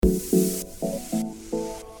Meandering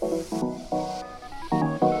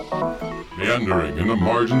in the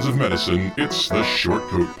margins of medicine, it's the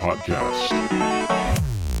Shortcoat Podcast.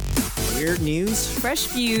 Weird news, fresh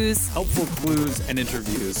views, helpful clues, and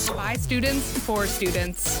interviews. By students, for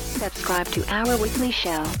students. Subscribe to our weekly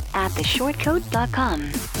show at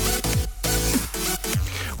theshortcoat.com.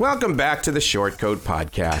 Welcome back to the Shortcoat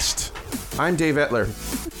Podcast. I'm Dave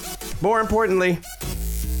Etler. More importantly,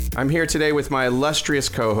 I'm here today with my illustrious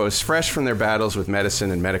co-hosts, fresh from their battles with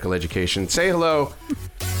medicine and medical education. Say hello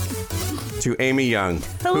to Amy Young.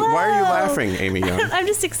 Hello. Why are you laughing, Amy Young? I'm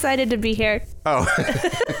just excited to be here. Oh,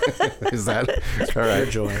 is that? All right.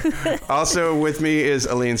 Joy. Also with me is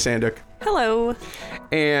Aline Sanduk. Hello.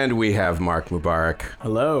 And we have Mark Mubarak.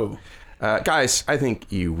 Hello. Guys, I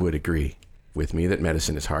think you would agree with me that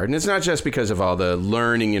medicine is hard. And it's not just because of all the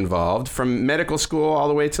learning involved. From medical school all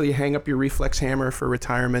the way till you hang up your reflex hammer for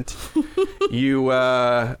retirement.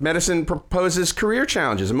 Medicine proposes career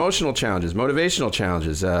challenges, emotional challenges, motivational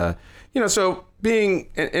challenges. So being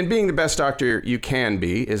the best doctor you can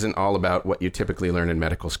be isn't all about what you typically learn in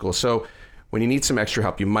medical school. So when you need some extra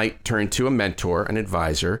help, you might turn to a mentor, an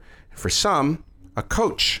advisor, for some, a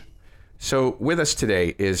coach. So with us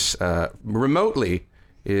today is remotely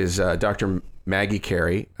is Dr. Maggie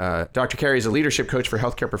Carey. Dr. Carey is a leadership coach for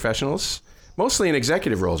healthcare professionals, mostly in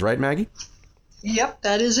executive roles, right, Maggie? Yep,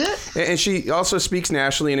 that is it. And she also speaks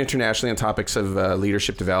nationally and internationally on topics of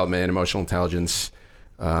leadership development, emotional intelligence,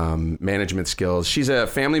 management skills. She's a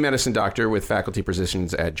family medicine doctor with faculty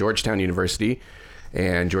positions at Georgetown University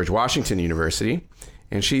and George Washington University.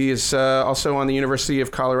 And she is also on the University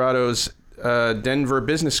of Colorado's Denver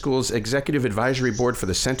Business School's Executive Advisory Board for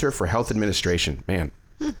the Center for Health Administration. Man,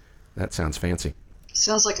 that sounds fancy.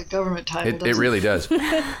 Sounds like a government title, It really does.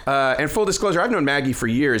 And full disclosure, I've known Maggie for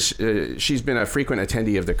years. She's been a frequent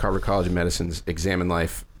attendee of the Harvard College of Medicine's Examine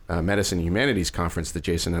Life Medicine and Humanities Conference that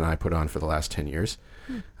Jason and I put on for the last 10 years.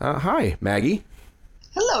 Hi, Maggie.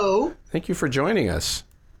 Hello. Thank you for joining us.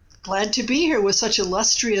 Glad to be here with such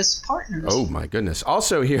illustrious partners. Oh my goodness!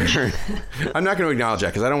 Also here, I'm not going to acknowledge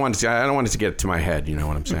that because I don't want it to get to my head. You know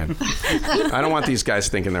what I'm saying? I don't want these guys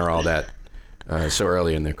thinking they're all that so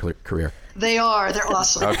early in their career. They are. They're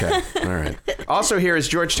awesome. Okay. All right. Also here is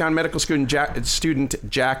Georgetown medical student Jack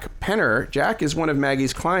Penner. Jack is one of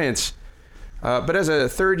Maggie's clients, but as a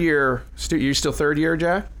third year student, you're still third year,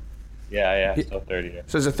 Jack? Yeah, still third year.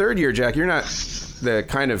 So as a third year, Jack, you're not the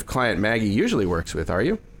kind of client Maggie usually works with, are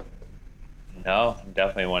you? No, I'm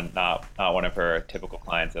definitely not one of her typical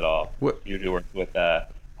clients at all. What? Usually works with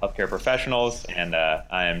healthcare professionals, and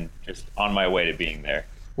I am just on my way to being there.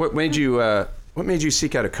 What made you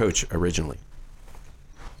seek out a coach originally?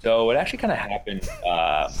 So it actually kind of happened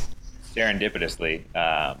serendipitously.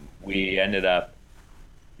 We ended up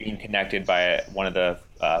being connected by one of the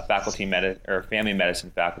family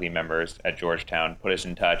medicine faculty members at Georgetown, put us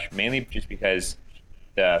in touch, mainly just because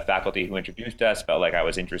the faculty who introduced us felt like I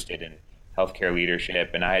was interested in healthcare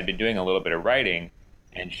leadership, and I had been doing a little bit of writing,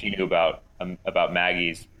 and she knew about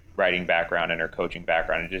Maggie's writing background and her coaching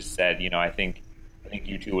background, and just said, I think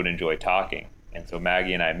you two would enjoy talking. And so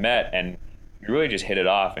Maggie and I met, and we really just hit it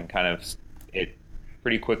off, and kind of it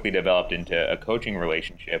pretty quickly developed into a coaching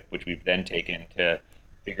relationship, which we've then taken to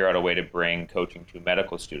figure out a way to bring coaching to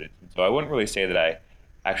medical students. And so I wouldn't really say that I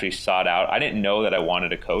actually sought out. I didn't know that I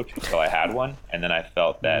wanted a coach until I had one, and then I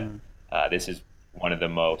felt that this is one of the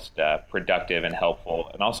most productive and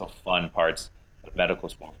helpful and also fun parts of medical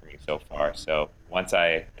school for me so far. So once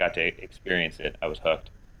I got to experience it, I was hooked.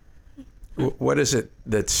 What is it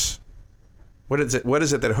that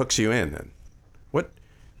hooks you in then?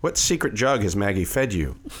 What secret jug has Maggie fed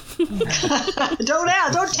you?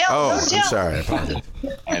 Don't tell. I'm sorry. I apologize.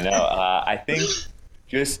 I know. I think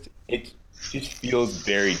it just feels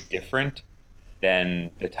very different than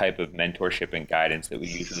the type of mentorship and guidance that we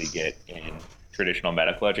usually get in traditional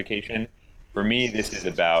medical education. For me, this is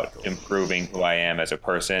about improving who I am as a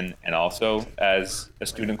person and also as a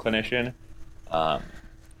student clinician.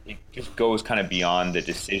 It just goes kind of beyond the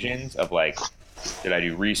decisions of like, did I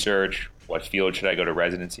do research? What field should I go to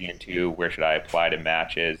residency into? Where should I apply to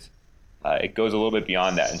matches? It goes a little bit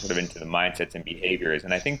beyond that and sort of into the mindsets and behaviors.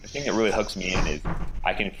 And I think the thing that really hooks me in is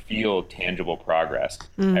I can feel tangible progress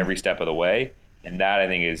every step of the way. And that I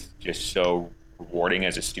think is just so rewarding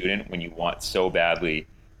as a student when you want so badly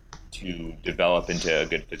to develop into a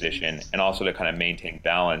good physician and also to kind of maintain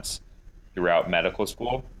balance throughout medical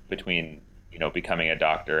school between, becoming a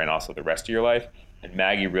doctor and also the rest of your life. And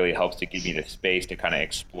Maggie really helps to give me the space to kind of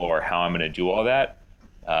explore how I'm going to do all that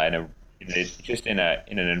in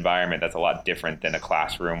an environment that's a lot different than a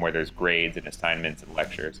classroom where there's grades and assignments and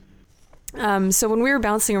lectures. So when we were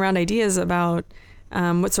bouncing around ideas about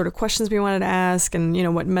what sort of questions we wanted to ask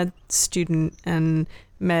and, what med student and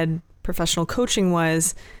med professional coaching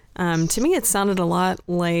was, to me, it sounded a lot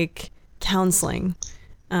like counseling,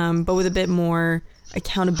 but with a bit more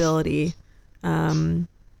accountability and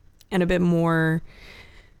a bit more,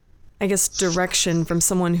 I guess, direction from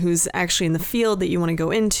someone who's actually in the field that you want to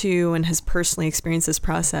go into and has personally experienced this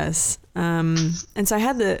process. And so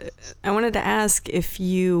I wanted to ask if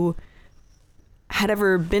you had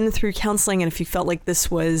ever been through counseling and if you felt like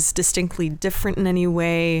this was distinctly different in any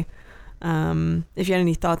way, if you had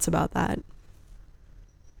any thoughts about that.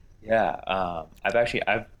 Yeah,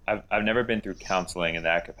 I've never been through counseling in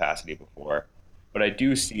that capacity before, but I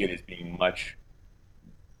do see it as being much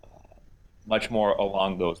more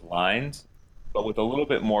along those lines, but with a little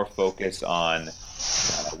bit more focus on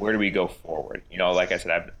where do we go forward. Like I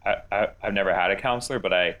said, I've never had a counselor,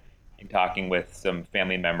 but in talking with some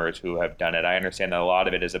family members who have done it, I understand that a lot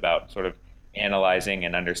of it is about sort of analyzing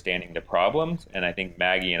and understanding the problems. And I think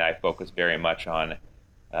Maggie and I focus very much on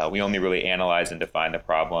we only really analyze and define the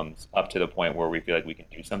problems up to the point where we feel like we can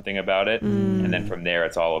do something about it. And then from there,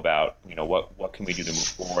 it's all about, what can we do to move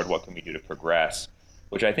forward? What can we do to progress?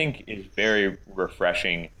 Which I think is very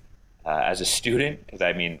refreshing as a student, because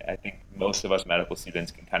I think most of us medical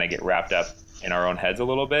students can kind of get wrapped up in our own heads a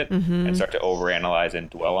little bit and start to overanalyze and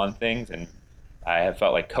dwell on things. And I have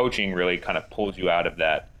felt like coaching really kind of pulls you out of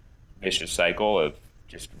that vicious cycle of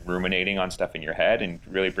just ruminating on stuff in your head and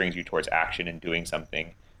really brings you towards action and doing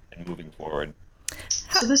something and moving forward.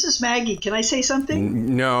 So this is Maggie. Can I say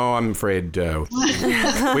something? No, I'm afraid we've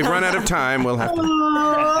run out of time. We'll have to.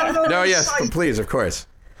 No, yes, please, of course.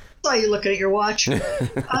 I saw you looking at your watch.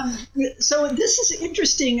 So this is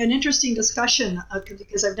an interesting discussion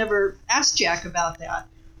because I've never asked Jack about that.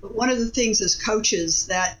 But one of the things as coaches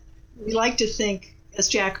that we like to think, as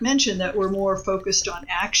Jack mentioned, that we're more focused on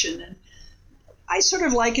action. And I sort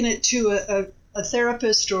of liken it to a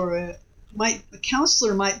therapist or a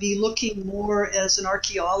counselor might be looking more as an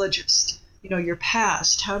archaeologist, your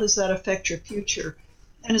past. How does that affect your future?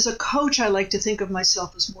 And as a coach, I like to think of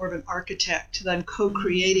myself as more of an architect, that I'm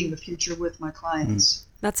co-creating the future with my clients.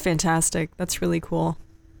 That's fantastic. That's really cool.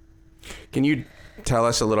 Can you tell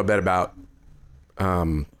us a little bit about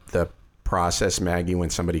the process, Maggie, when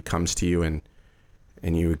somebody comes to you and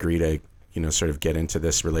you agree to, sort of get into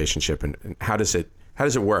this relationship, and how does it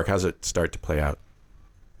work? How does it start to play out?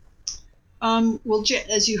 Well,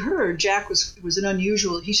 as you heard, Jack was an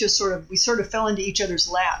unusual. We sort of fell into each other's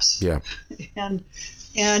laps. Yeah.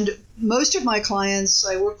 And most of my clients,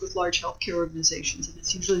 I work with large healthcare organizations, and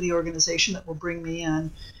it's usually the organization that will bring me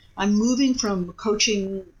in. I'm moving from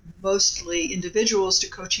coaching mostly individuals to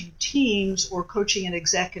coaching teams or coaching an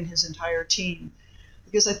exec and his entire team,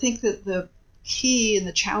 because I think that the key and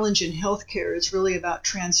the challenge in healthcare is really about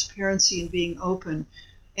transparency and being open.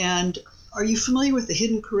 And are you familiar with the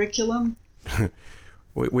hidden curriculum?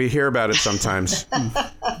 We hear about it sometimes.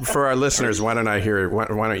 For our listeners, why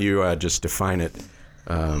don't you just define it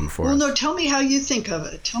for us? No, tell me how you think of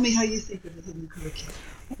it. Tell me how you think of the hidden curriculum.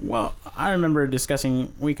 Well, I remember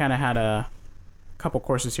discussing, we kind of had a couple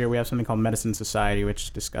courses here. We have something called Medicine Society,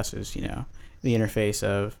 which discusses, the interface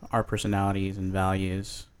of our personalities and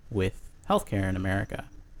values with healthcare in America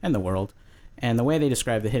and the world. And the way they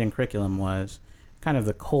described the hidden curriculum was kind of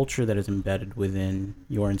the culture that is embedded within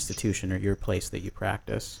your institution or your place that you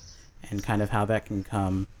practice, and kind of how that can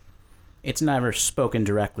come. It's never spoken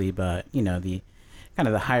directly, but the kind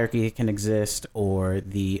of the hierarchy can exist, or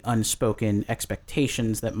the unspoken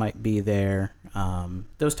expectations that might be there,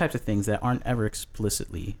 those types of things that aren't ever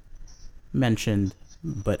explicitly mentioned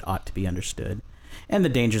but ought to be understood, and the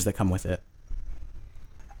dangers that come with it.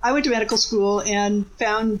 I went to medical school and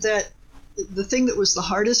found that the thing that was the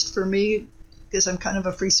hardest for me, because I'm kind of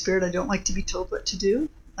a free spirit, I don't like to be told what to do,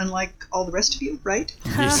 unlike all the rest of you, right?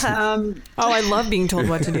 I love being told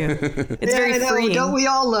what to do. It's very freeing. Don't we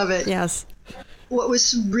all love it? Yes. What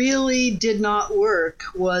really did not work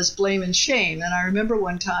was blame and shame. And I remember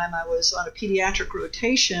one time I was on a pediatric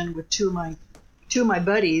rotation with two of my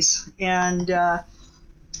buddies, and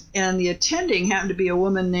the attending happened to be a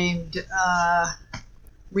woman named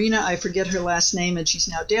Rena. I forget her last name, and she's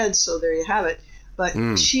now dead, so there you have it.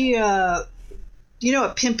 But she, you know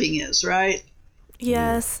what pimping is, right?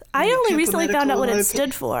 Yes. I only recently found out what it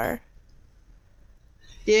stood for.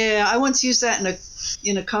 Yeah, I once used that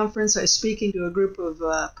in a conference. I was speaking to a group of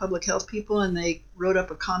public health people, and they wrote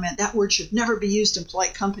up a comment, that word should never be used in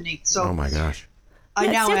polite company. So, oh my gosh. I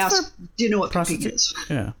now ask, do you know what pimping is?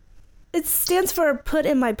 Yeah. It stands for put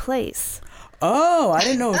in my place. Oh, I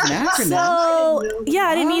didn't know it was an acronym. So, yeah,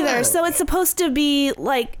 I didn't either. So it's supposed to be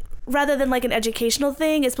like rather than like an educational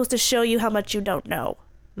thing, it's supposed to show you how much you don't know.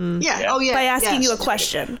 Yeah. Oh, yeah. By asking yes. you a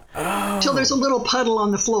question. Till there's a little puddle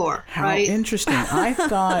on the floor, How right? interesting. I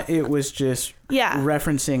thought it was just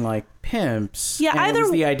referencing like pimps. Yeah, and it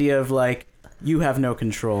was the idea of like, you have no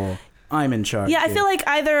control. I'm in charge. Yeah, I feel like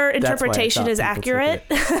either interpretation is people took accurate.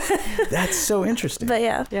 That's so interesting. But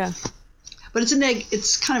yeah. But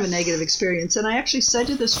it's kind of a negative experience. And I actually said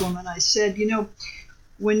to this woman, I said,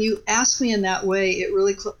 when you ask me in that way, it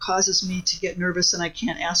really causes me to get nervous and I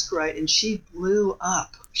can't ask right. And she blew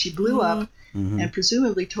up. She blew up and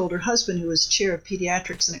presumably told her husband, who was chair of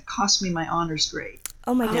pediatrics, and it cost me my honors grade.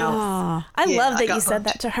 Oh my goodness. I love that you said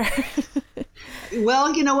that to her.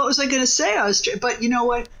 Well, what was I going to say? But you know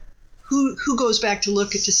what? Who goes back to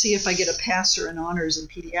look to see if I get a pass or an honors in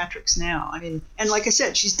pediatrics now? I mean, and like I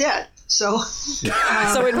said, she's dead. So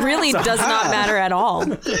so it really does not matter at all.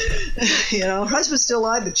 Her husband's still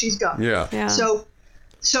alive, but she's gone. Yeah.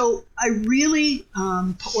 So I really,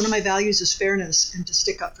 one of my values is fairness and to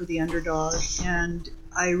stick up for the underdog. And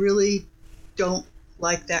I really don't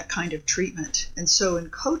like that kind of treatment. And so in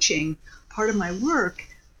coaching, part of my work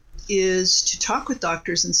is to talk with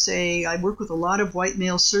doctors and say, I work with a lot of white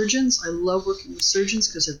male surgeons. I love working with surgeons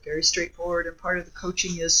because they're very straightforward. And part of the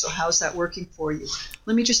coaching is, so how's that working for you?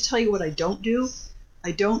 Let me just tell you what I don't do.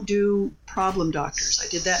 I don't do problem doctors. I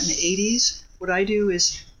did that in the 80s. What I do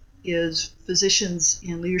is physicians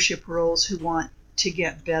in leadership roles who want to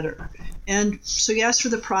get better. And so you asked for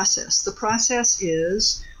the process. The process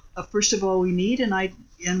is, first of all, we meet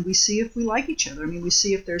and we see if we like each other. I mean, we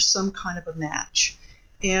see if there's some kind of a match.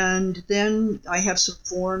 And then I have some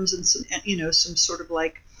forms and some sort of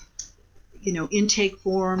like, intake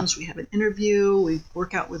forms. We have an interview. We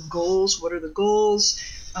work out with goals. What are the goals?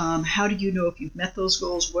 How do you know if you've met those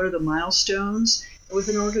goals? What are the milestones? And with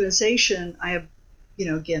an organization, I have,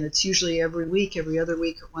 again, it's usually every week, every other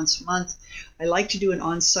week, or once a month. I like to do an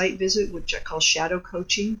on-site visit, which I call shadow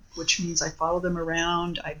coaching, which means I follow them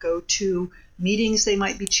around. I go to meetings they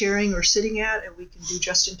might be chairing or sitting at, and we can do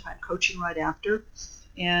just-in-time coaching right after.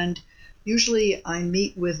 And usually I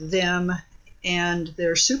meet with them and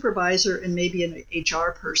their supervisor and maybe an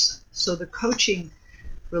HR person. So the coaching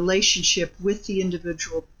relationship with the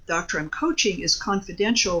individual doctor I'm coaching is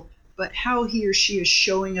confidential, but how he or she is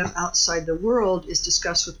showing up outside the world is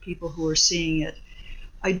discussed with people who are seeing it.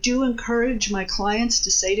 I do encourage my clients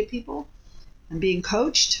to say to people, I'm being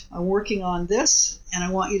coached, I'm working on this, and I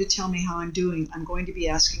want you to tell me how I'm doing. I'm going to be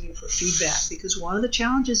asking you for feedback, because one of the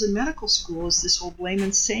challenges in medical school is this whole blame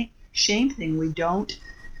and shame thing. We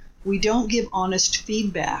don't give honest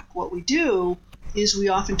feedback. What we do is we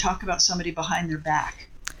often talk about somebody behind their back.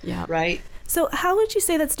 Yeah. Right? So how would you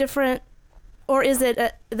say that's different, or is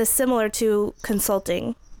it similar to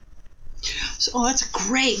consulting? So, that's a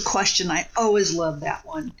great question. I always love that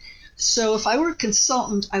one. So if I were a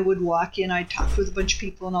consultant, I would walk in, I'd talk with a bunch of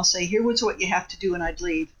people, and I'll say, here's what you have to do, and I'd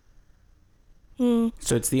leave.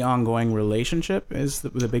 So it's the ongoing relationship is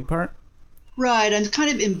the big part? Right, and kind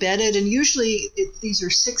of embedded, and usually these are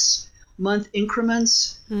 6-month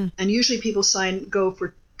increments, and usually people go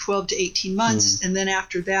for 12 to 18 months, and then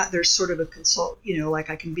after that, there's sort of a consult, like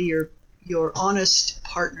I can be your honest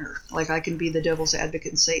partner, like I can be the devil's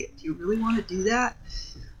advocate and say, do you really want to do that?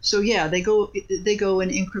 So yeah, they go in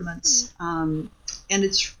increments, and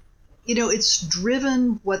it's it's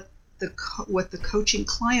driven what the coaching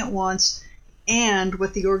client wants and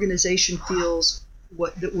what the organization feels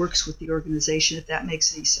that works with the organization, if that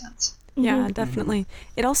makes any sense. Yeah, definitely.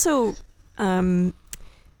 It also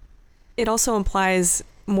implies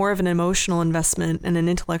more of an emotional investment and an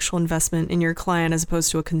intellectual investment in your client as opposed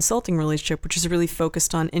to a consulting relationship, which is really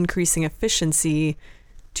focused on increasing efficiency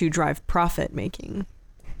to drive profit making.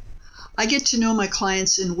 I get to know my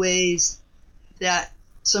clients in ways that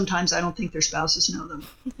sometimes I don't think their spouses know them.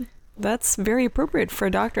 That's very appropriate for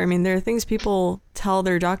a doctor. I mean, there are things people tell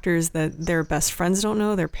their doctors that their best friends don't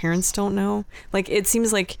know, their parents don't know. Like, it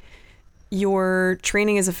seems like your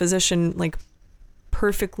training as a physician, like,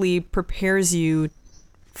 perfectly prepares you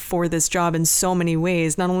for this job in so many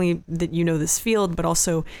ways. Not only that you know this field, but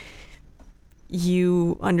also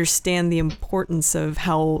you understand the importance of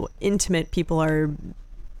how intimate people are,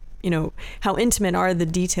 how intimate are the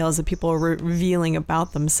details that people are revealing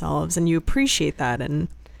about themselves, and you appreciate that and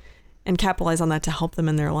capitalize on that to help them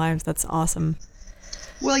in their lives. That's awesome.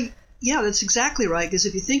 Well, yeah, that's exactly right, because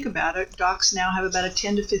if you think about it, docs now have about a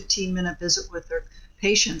 10 to 15 minute visit with their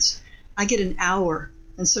patients. I get an hour,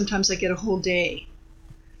 and sometimes I get a whole day,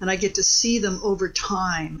 and I get to see them over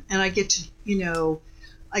time, and I get to,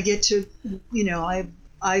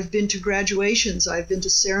 I've been to graduations, I've been to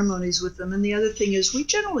ceremonies with them, and the other thing is we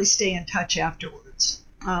generally stay in touch afterwards.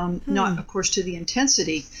 not, of course, to the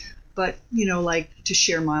intensity, but, like to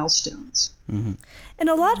share milestones. Mm-hmm. And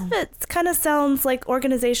a lot of it kind of sounds like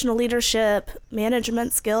organizational leadership,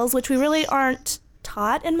 management skills, which we really aren't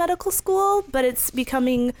taught in medical school, but it's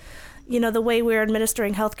becoming, the way we're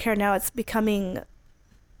administering healthcare now, it's becoming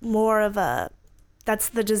more of that's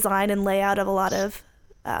the design and layout of a lot of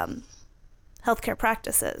healthcare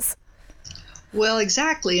practices. Well,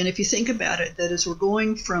 exactly. And if you think about it, that as we're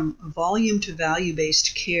going from volume to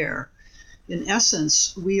value-based care, in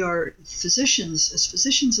essence, we are physicians, as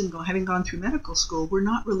physicians and having gone through medical school, we're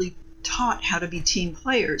not really taught how to be team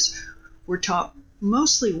players. We're taught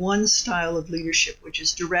mostly one style of leadership, which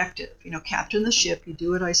is directive. Captain the ship, you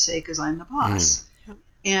do what I say because I'm the boss.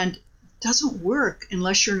 And it doesn't work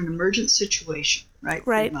unless you're in an emergent situation, right?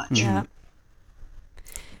 Right. Pretty much. Yeah.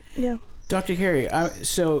 Yeah. Dr. Carey,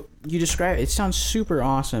 so you describe it sounds super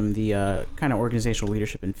awesome, the kind of organizational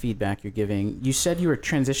leadership and feedback you're giving. You said you were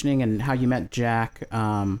transitioning, and how you met Jack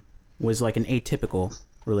was like an atypical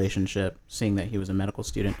relationship, seeing that he was a medical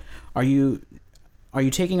student. Are you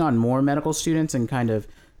taking on more medical students and kind of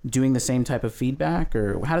doing the same type of feedback,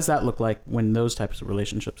 or how does that look like when those types of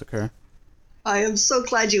relationships occur? I am so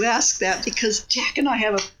glad you asked that, because Jack and I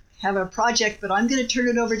have a project, but I'm going to turn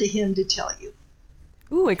it over to him to tell you.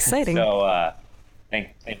 Ooh, exciting. So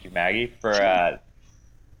thank you, Maggie, for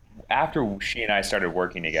after she and I started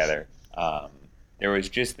working together, there was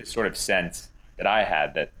just this sort of sense that I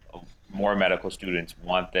had that more medical students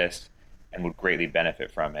want this and would greatly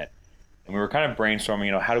benefit from it. And we were kind of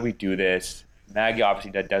brainstorming, how do we do this? Maggie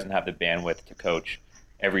obviously doesn't have the bandwidth to coach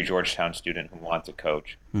every Georgetown student who wants a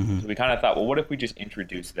coach. Mm-hmm. So we kind of thought, well, what if we just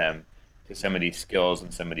introduce them to some of these skills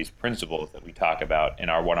and some of these principles that we talk about in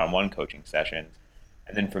our one-on-one coaching sessions?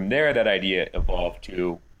 And then from there, that idea evolved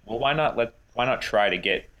to, well, why not try to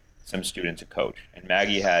get some students a coach? And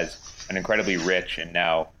Maggie has an incredibly rich and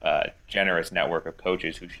now generous network of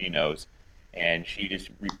coaches who she knows. And she just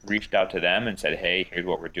reached out to them and said, hey, here's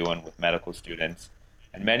what we're doing with medical students.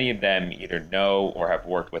 And many of them either know or have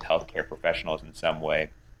worked with healthcare professionals in some way.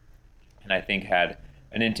 And I think had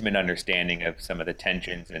an intimate understanding of some of the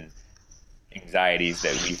tensions and anxieties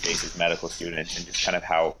that we face as medical students, and just kind of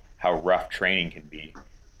how rough training can be.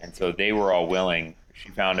 And so they were all willing. She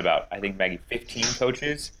found about, I think, Maggie, 15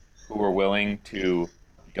 coaches who were willing to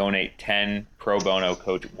donate 10 pro bono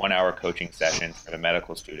 1-hour coaching sessions for the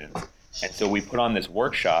medical students. And so we put on this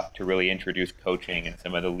workshop to really introduce coaching and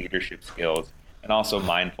some of the leadership skills, and also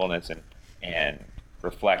mindfulness and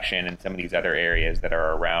reflection and some of these other areas that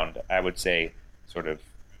are around, I would say, sort of,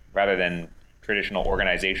 rather than traditional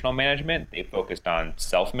organizational management, they focused on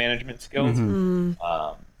self-management skills.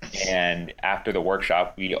 Mm-hmm. And after the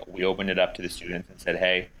workshop, we opened it up to the students and said,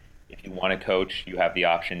 hey, if you want to coach, you have the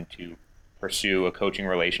option to pursue a coaching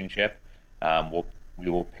relationship. We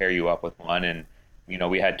will pair you up with one. And,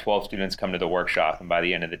 we had 12 students come to the workshop, and by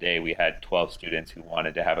the end of the day, we had 12 students who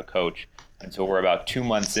wanted to have a coach. And so we're about 2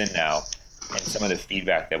 months in now, and some of the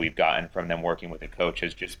feedback that we've gotten from them working with a coach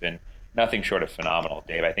has just been nothing short of phenomenal.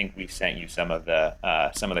 Dave, I think we sent you some of the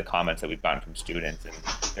comments that we've gotten from students, and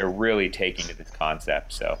they're really taking to this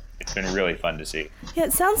concept. So it's been really fun to see. Yeah,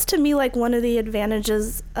 it sounds to me like one of the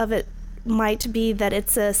advantages of it might be that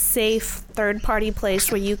it's a safe third-party place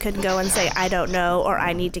where you can go and say, I don't know, or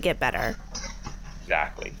I need to get better.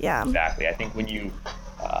 Exactly. Yeah. Exactly. I think when you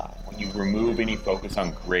remove any focus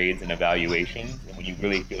on grades and evaluations, and when you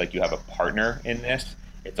really feel like you have a partner in this,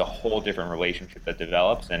 it's a whole different relationship that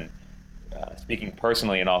develops. And speaking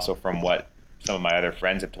personally, and also from what some of my other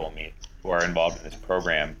friends have told me who are involved in this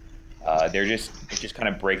program, it just kind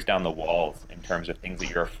of breaks down the walls in terms of things that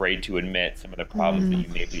you're afraid to admit, some of the problems that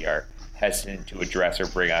you maybe are hesitant to address or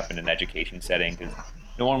bring up in an education setting, because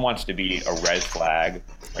no one wants to be a red flag,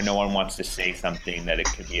 or no one wants to say something that it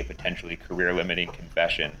could be a potentially career-limiting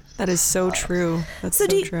confession. That is so true. That's so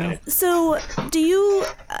true. So do you,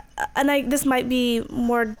 this might be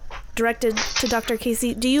more directed to Dr.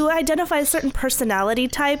 Casey, do you identify a certain personality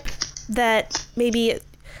type that maybe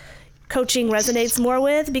coaching resonates more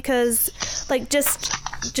with? Because like just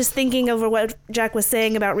thinking over what Jack was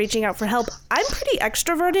saying about reaching out for help, I'm pretty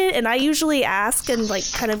extroverted, and I usually ask and like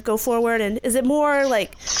kind of go forward. And is it more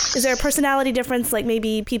like, is there a personality difference? Like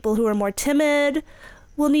maybe people who are more timid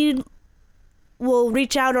will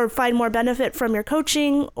reach out or find more benefit from your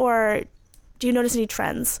coaching, or do you notice any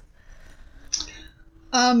trends?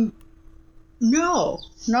 No,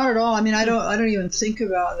 not at all. I mean, I don't even think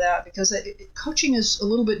about that, because coaching is a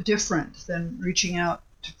little bit different than reaching out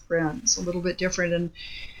to friends. A little bit different, and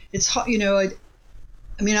it's hard.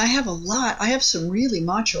 I have some really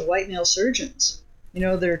macho white male surgeons.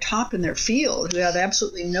 They're top in their field who have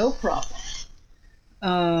absolutely no problem.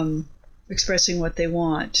 expressing what they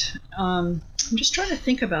want. I'm just trying to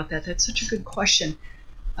think about that. That's such a good question.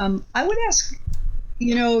 I would ask,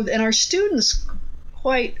 and our students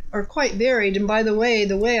are quite varied. And by the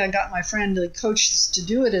way I got my friend, the coaches, to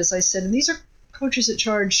do it is I said, and these are coaches that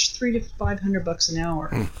charge $300 to $500 an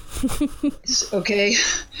hour. Okay.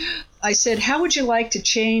 I said, how would you like to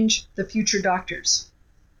change the future doctors?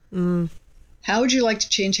 How would you like to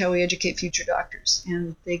change how we educate future doctors?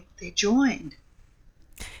 And they joined.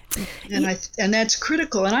 And that's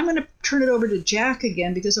critical. And I'm going to turn it over to Jack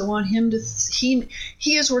again, because I want him to, he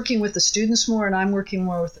is working with the students more, and I'm working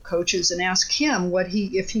more with the coaches, and ask him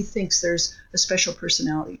if he thinks there's a special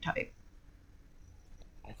personality type.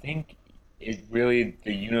 I think it really,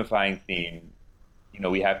 the unifying theme,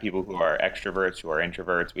 we have people who are extroverts, who are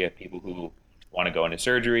introverts. We have people who want to go into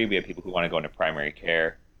surgery. We have people who want to go into primary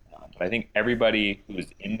care. But I think everybody who was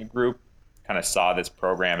in the group kind of saw this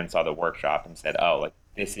program and saw the workshop and said, oh, like,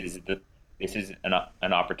 this is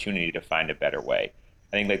an opportunity to find a better way.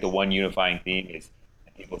 I think like the one unifying theme is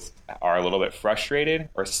that people are a little bit frustrated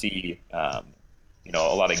or see a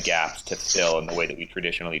lot of gaps to fill in the way that we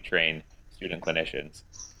traditionally train student clinicians.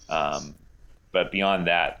 But beyond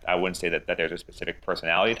that, I wouldn't say that there's a specific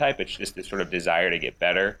personality type. It's just this sort of desire to get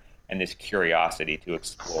better and this curiosity to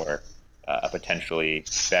explore a potentially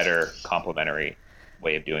better complementary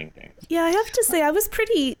way of doing things. Yeah, I have to say, I was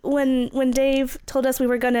pretty, when Dave told us we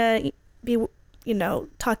were going to be,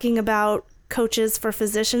 talking about coaches for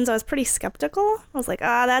physicians, I was pretty skeptical. I was like,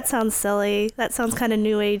 that sounds silly. That sounds kind of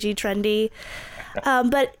new agey, trendy.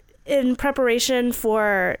 But in preparation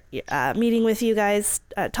for meeting with you guys,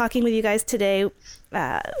 talking with you guys today,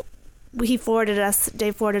 Dave forwarded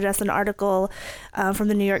us an article from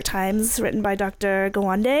the New York Times written by Dr.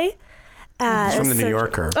 Gawande. It's from the New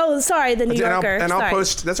Yorker. Oh, sorry, the New Yorker. I'll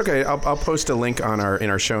post. That's okay. I'll post a link in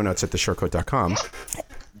our show notes at theshortcoat.com.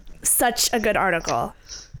 Such a good article.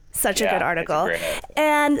 A good article.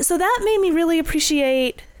 And so that made me really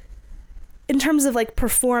appreciate, in terms of like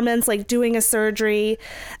performance, like doing a surgery,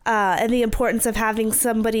 and the importance of having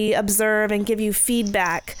somebody observe and give you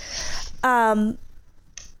feedback.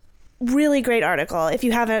 Really great article. If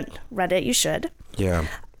you haven't read it, you should. Yeah.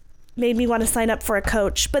 Made me want to sign up for a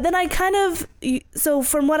coach. But then I so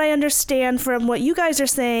from what I understand from what you guys are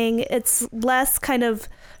saying, it's less kind of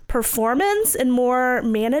performance and more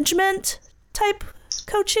management type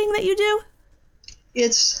coaching that you do?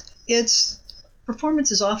 It's performance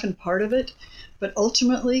is often part of it, but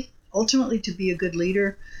ultimately to be a good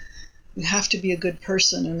leader, you have to be a good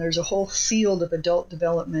person, and there's a whole field of adult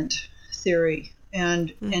development theory.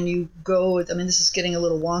 And you go, this is getting a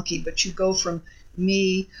little wonky, but you go from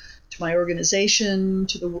me to my organization,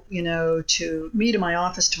 to me to my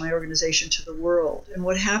office, to my organization, to the world. And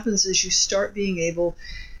what happens is you start being able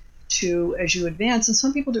to, as you advance, and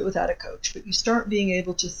some people do it without a coach, but you start being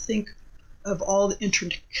able to think of all the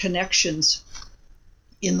interconnections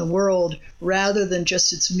in the world rather than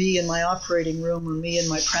just it's me in my operating room or me in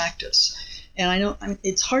my practice. And I know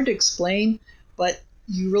it's hard to explain, but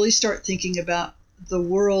you really start thinking about the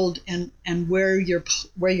world and where your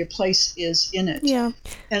place is in it. Yeah.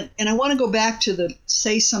 And I want to go back to the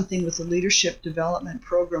Say Something with the Leadership Development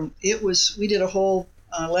Program. We did a whole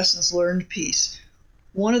lessons learned piece.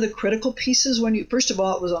 One of the critical pieces first of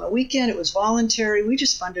all, it was on a weekend, it was voluntary. We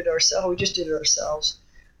just funded ourselves. We just did it ourselves.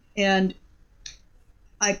 And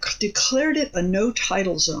I declared it a no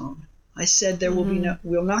title zone. I said there will be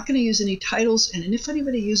we're not going to use any titles. And if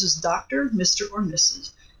anybody uses Dr., Mr., or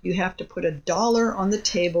Mrs., you have to put $1 on the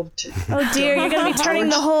table to. Oh dear, you're going to be turning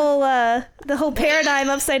the whole paradigm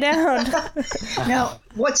upside down. Now,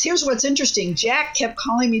 here's what's interesting. Jack kept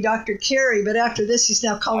calling me Dr. Carey, but after this, he's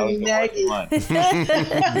now calling me Maggie. He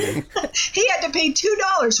had to pay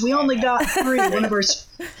 $2. We only got 3. One of our.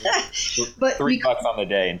 But $3 on the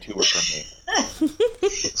day, and 2 were from me.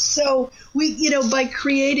 So we, by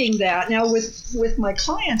creating that, now with my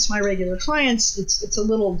clients, my regular clients, it's a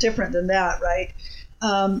little different than that, right?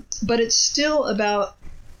 But it's still about.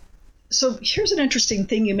 So here's an interesting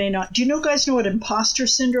thing you may not. Do you guys know what imposter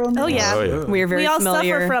syndrome is? Oh yeah, we're very familiar. We all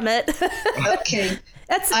suffer from it. Okay.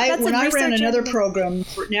 That's when I ran another program,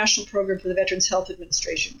 national program for the Veterans Health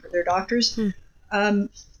Administration for their doctors,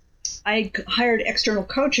 I hired external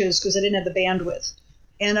coaches because I didn't have the bandwidth.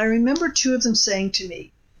 And I remember 2 of them saying to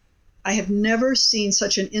me, I have never seen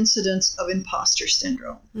such an incidence of imposter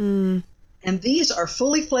syndrome. And these are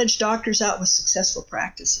fully fledged doctors out with successful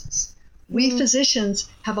practices. We physicians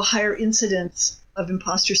have a higher incidence of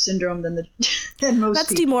imposter syndrome than most That's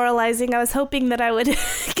people. Demoralizing. I was hoping that I would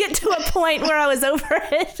get to a point where I was over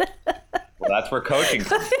it. Well, that's where coaching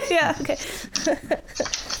comes. Yeah, okay.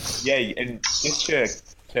 Yeah, and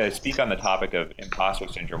just to speak on the topic of imposter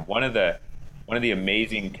syndrome, one of the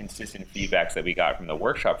amazing consistent feedbacks that we got from the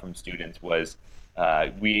workshop from students was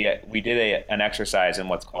we did an exercise in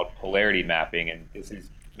what's called polarity mapping, and this is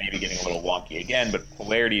maybe getting a little wonky again, but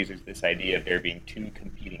polarities is this idea of there being two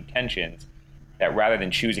competing tensions that rather than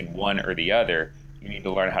choosing one or the other, you need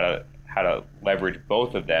to learn how to leverage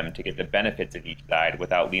both of them to get the benefits of each side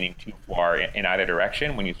without leaning too far in either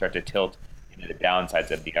direction when you start to tilt into the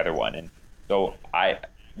downsides of the other one. And so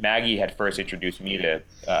Maggie had first introduced me to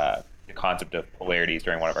the concept of polarities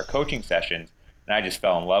during one of our coaching sessions, and I just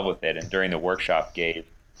fell in love with it. And during the workshop gave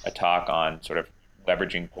a talk on sort of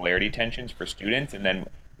leveraging polarity tensions for students. And then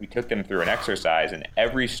we took them through an exercise, and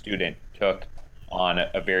every student took on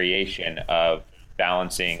a variation of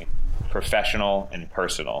balancing professional and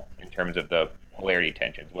personal in terms of the polarity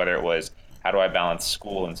tensions, whether it was how do I balance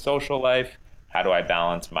school and social life, how do I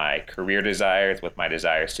balance my career desires with my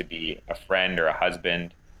desires to be a friend or a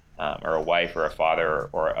husband or a wife or a father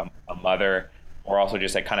or a mother, or also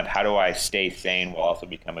just like kind of how do I stay sane while also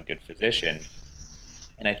become a good physician.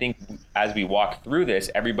 And I think as we walked through this,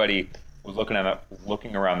 everybody was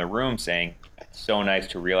looking around the room saying, it's so nice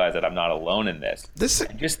to realize that I'm not alone in this.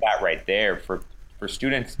 And just that right there for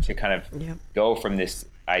students to kind of go from this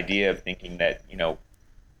idea of thinking that, you know,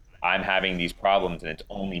 I'm having these problems and it's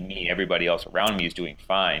only me, everybody else around me is doing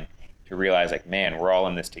fine, to realize like, man, we're all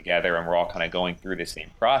in this together and we're all kind of going through the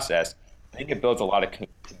same process. I think it builds a lot of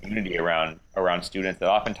community around students that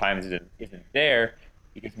oftentimes isn't there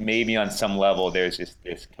because maybe on some level there's just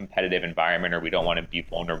this competitive environment, or we don't want to be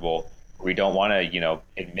vulnerable, or we don't want to, you know,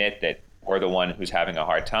 admit that we're the one who's having a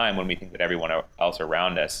hard time when we think that everyone else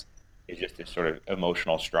around us is just this sort of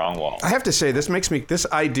emotional strong wall. I have to say, this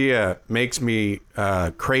idea makes me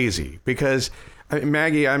crazy because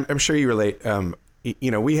Maggie, I'm sure you relate.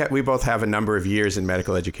 You know, we both have a number of years in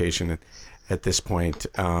medical education at this point,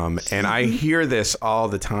 and I hear this all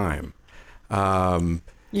the time.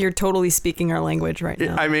 You're totally speaking our language right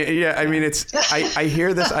now. I mean, it's I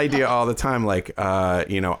hear this idea all the time, like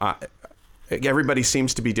you know. Everybody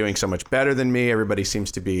seems to be doing so much better than me. Everybody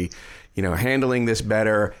seems to be, you know, handling this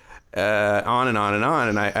better, on and on and on.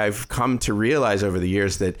 And I've come to realize over the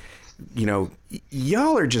years that, you know,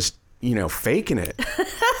 y'all are just, you know, faking it.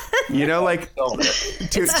 You know, like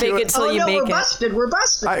it's fake it till you make it. We're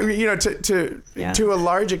busted. You know, to a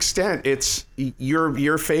large extent, it's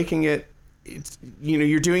you're faking it. It's, you know,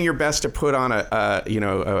 you're doing your best to put on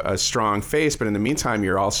a strong face, but in the meantime,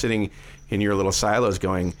 you're all sitting in your little silos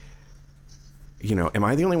going, you know, am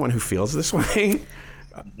I the only one who feels this way?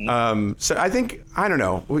 So I think, I don't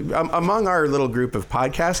know, among our little group of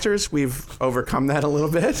podcasters, we've overcome that a little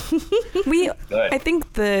bit. I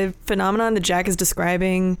think the phenomenon that Jack is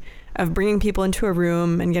describing of bringing people into a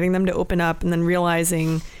room and getting them to open up and then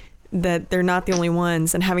realizing that they're not the only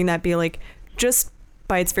ones and having that be like, just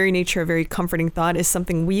by its very nature, a very comforting thought is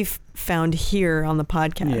something we've found here on the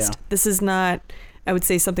podcast. Yeah. This is not, I would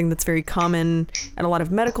say, something that's very common at a lot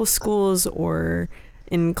of medical schools or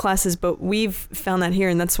in classes, but we've found that here.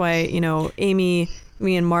 And that's why, you know, Amy,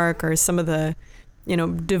 me and Mark are some of the, you know,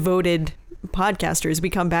 devoted podcasters. We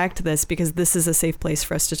come back to this because this is a safe place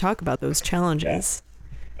for us to talk about those challenges.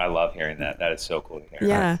 Yeah. I love hearing that. That is so cool to hear.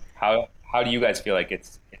 Yeah. How do you guys feel like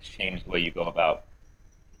it's changed the way you go about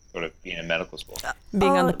sort of being in medical school?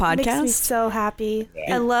 Being on the podcast? It makes me so happy.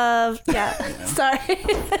 Yeah. I love, sorry.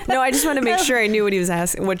 No, I just want to make sure I knew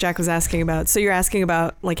what Jack was asking about. So you're asking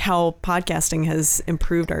about like how podcasting has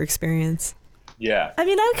improved our experience. Yeah. I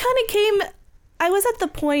mean, I was at the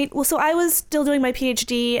point, so I was still doing my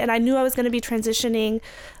PhD and I knew I was going to be transitioning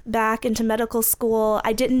back into medical school.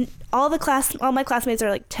 All my classmates are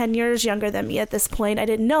like 10 years younger than me at this point. I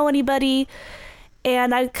didn't know anybody.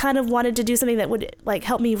 And I kind of wanted to do something that would like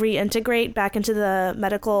help me reintegrate back into the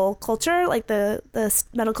medical culture, like the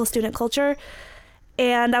medical student culture.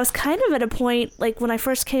 And I was kind of at a point, like when I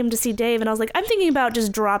first came to see Dave, and I was like, I'm thinking about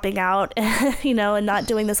just dropping out, you know, and not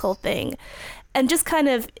doing this whole thing. And just kind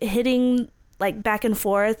of hitting like back and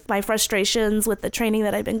forth my frustrations with the training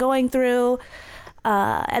that I've been going through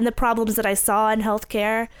and the problems that I saw in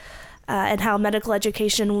healthcare and how medical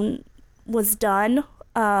education was done.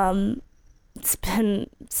 It's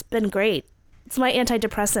been great. It's my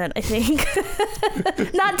antidepressant, I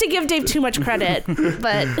think. Not to give Dave too much credit,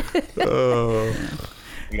 but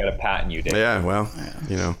we got a patent you, Dave. Yeah, well,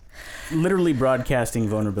 you know, literally broadcasting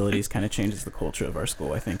vulnerabilities kind of changes the culture of our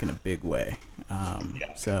school, I think, in a big way.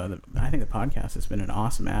 So I think the podcast has been an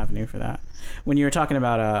awesome avenue for that. When you were talking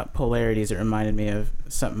about polarities, it reminded me of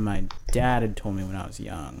something my dad had told me when I was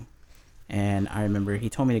young, and I remember he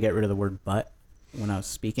told me to get rid of the word "but." when I was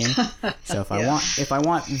speaking. So if I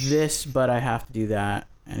want this, but I have to do that,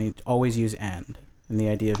 and you always use and the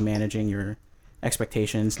idea of managing your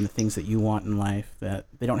expectations and the things that you want in life, that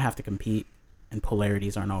they don't have to compete and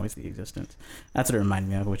polarities aren't always the existence. That's what it reminded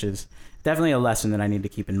me of, which is definitely a lesson that I need to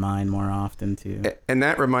keep in mind more often too. And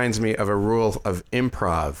that reminds me of a rule of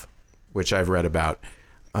improv, which I've read about,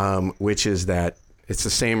 which is that it's the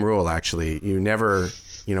same rule actually. You never,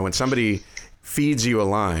 when somebody feeds you a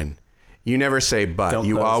line, you never say but. Don't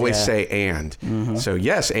you close, always yeah. say and. Mm-hmm. So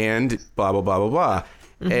yes, and blah, blah, blah, blah, blah.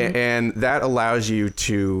 Mm-hmm. And that allows you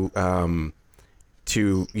to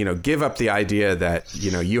give up the idea that,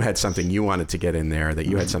 you had something you wanted to get in there, that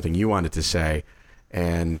you had something you wanted to say,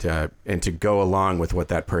 and to go along with what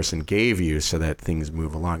that person gave you so that things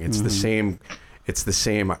move along. It's the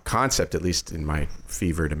same concept, at least in my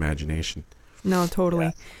fevered imagination. No,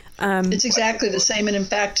 totally. It's exactly the same. And in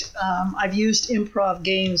fact, I've used improv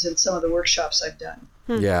games in some of the workshops I've done.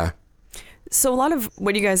 Yeah. So a lot of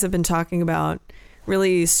what you guys have been talking about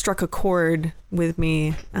really struck a chord with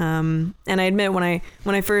me. And I admit when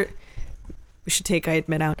I first, we should take I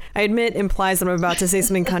admit out. I admit implies that I'm about to say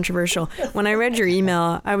something controversial. When I read your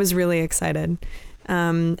email, I was really excited.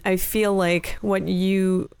 I feel like what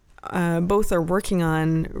you both are working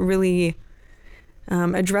on really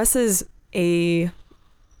addresses a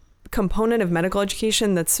component of medical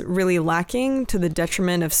education that's really lacking, to the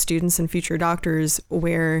detriment of students and future doctors,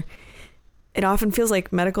 where it often feels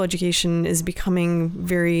like medical education is becoming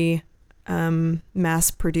very mass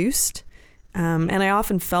produced. And I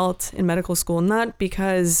often felt in medical school, not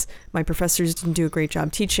because my professors didn't do a great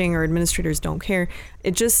job teaching or administrators don't care,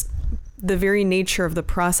 it just, the very nature of the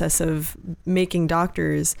process of making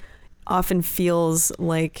doctors often feels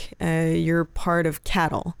like you're part of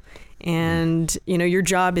cattle. And, your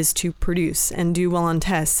job is to produce and do well on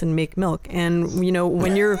tests and make milk. And,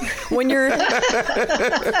 when your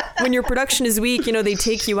production is weak, they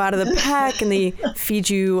take you out of the pack and they feed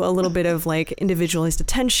you a little bit of like individualized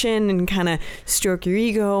attention and kind of stroke your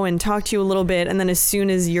ego and talk to you a little bit. And then as soon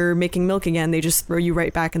as you're making milk again, they just throw you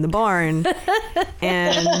right back in the barn.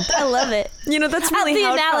 And I love it. That's really the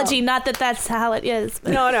how analogy, it felt. not that that's how it is.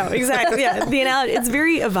 But. No, exactly. Yeah, the analogy, it's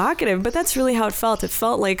very evocative, but that's really how it felt. It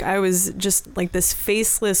felt like I was just like this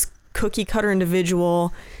faceless cookie cutter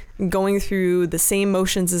individual going through the same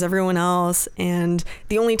motions as everyone else. And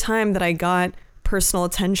the only time that I got personal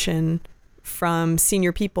attention from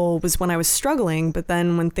senior people was when I was struggling. But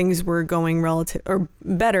then when things were going relative or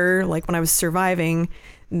better, like when I was surviving,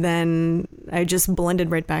 then I just blended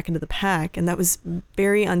right back into the pack. And that was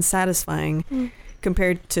very unsatisfying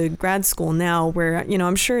compared to grad school now, where,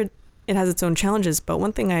 I'm sure it has its own challenges. But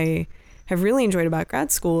one thing I have really enjoyed about grad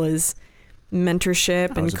school is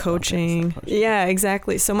mentorship and coaching. Yeah,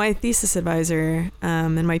 exactly. So my thesis advisor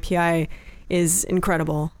and my PI is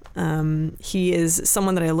incredible. He is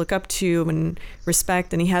someone that I look up to and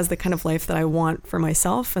respect, and he has the kind of life that I want for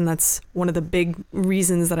myself. And that's one of the big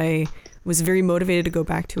reasons that I was very motivated to go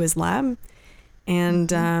back to his lab.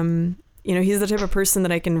 And, he's the type of person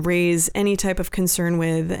that I can raise any type of concern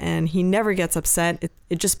with, and he never gets upset.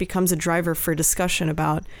 It just becomes a driver for discussion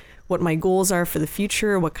about what my goals are for the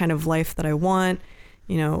future, what kind of life that I want,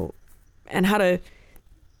 and how to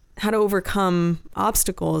overcome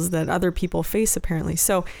obstacles that other people face, apparently.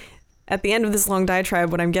 So at the end of this long diatribe,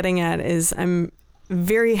 what I'm getting at is I'm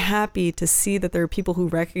very happy to see that there are people who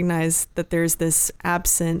recognize that there's this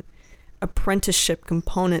absent apprenticeship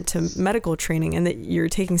component to medical training and that you're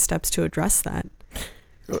taking steps to address that.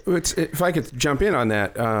 If I could jump in on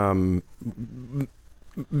that,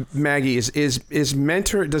 Maggie, does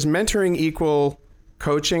mentoring equal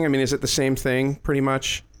coaching? I mean, is it the same thing pretty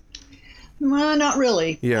much? Well, not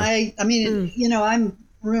really. Yeah. I'm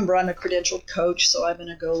a credentialed coach, so I'm going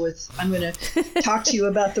to talk to you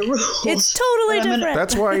about the rules. It's totally different.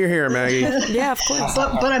 That's why you're here, Maggie. Yeah, of course.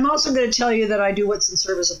 But I'm also going to tell you that I do what's in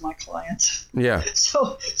service of my clients. Yeah.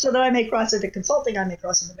 So that I may cross into consulting, I may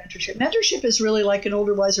cross into mentorship. Mentorship is really like an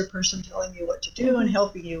older, wiser person telling you what to do and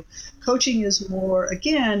helping you. Coaching is more,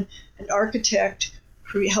 again, an architect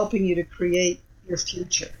helping you to create your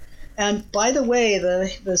future. And by the way, the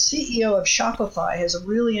CEO of Shopify has a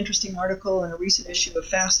really interesting article in a recent issue of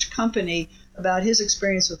Fast Company about his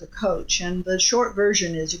experience with a coach. And the short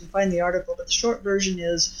version is, you can find the article, but the short version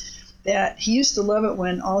is that he used to love it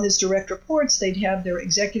when all his direct reports, they'd have their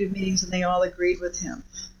executive meetings and they all agreed with him.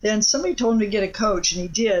 Then somebody told him to get a coach, and he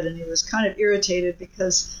did, and he was kind of irritated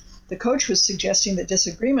because the coach was suggesting that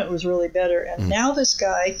disagreement was really better. And now this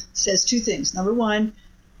guy says two things. Number one,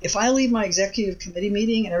 if I leave my executive committee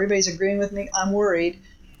meeting and everybody's agreeing with me, I'm worried.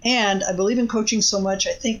 And I believe in coaching so much,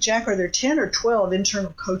 I think, Jack, are there 10 or 12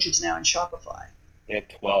 internal coaches now in Shopify? They had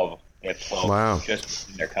 12. Wow. Just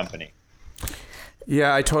in their company.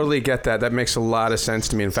 Yeah, I totally get that. That makes a lot of sense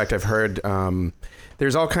to me. In fact, I've heard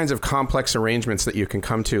there's all kinds of complex arrangements that you can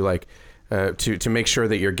come to, like to make sure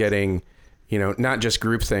that you're getting, not just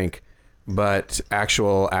groupthink, but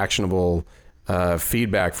actual actionable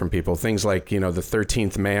feedback from people. Things like, the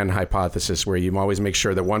 13th man hypothesis, where you always make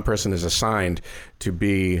sure that one person is assigned to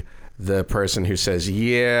be the person who says,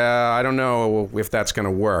 yeah, I don't know if that's going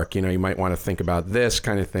to work. You might want to think about this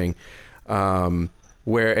kind of thing. So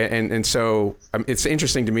it's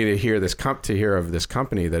interesting to me to hear of this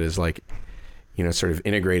company that is like, sort of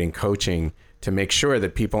integrating coaching to make sure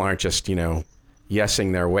that people aren't just,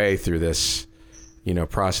 yesing their way through this,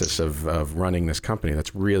 process of running this company.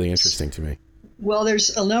 That's really interesting to me. Well,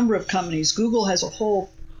 there's a number of companies. Google has a whole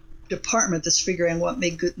department that's figuring what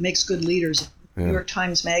makes good leaders. Yeah. New York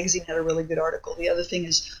Times Magazine had a really good article. The other thing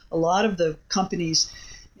is a lot of the companies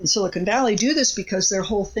in Silicon Valley do this because their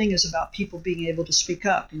whole thing is about people being able to speak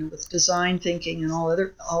up, with design thinking and all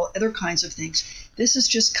other kinds of things. This is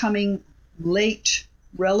just coming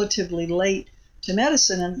relatively late to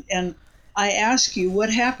medicine. And I ask you, what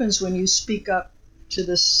happens when you speak up to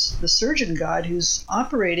the surgeon god who's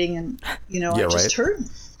operating? And, I just heard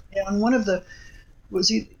on one of the,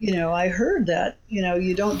 I heard that,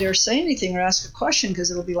 you don't dare say anything or ask a question because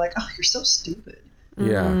it'll be like, oh, you're so stupid.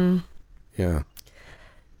 Yeah. Yeah.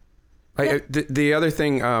 The other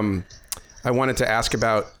thing I wanted to ask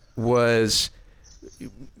about was,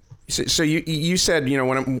 so you said,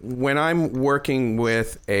 when I'm working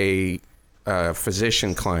with a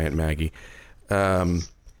physician client, Maggie,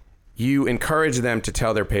 you encourage them to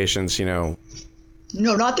tell their patients, No,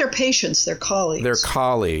 not their patients, their colleagues. Their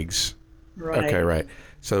colleagues. Right. Okay, right.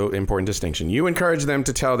 So important distinction. You encourage them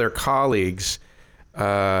to tell their colleagues,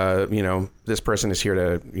 this person is here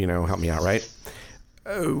to, help me out, right?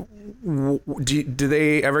 Do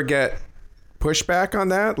they ever get pushback on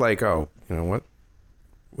that? Like, oh, what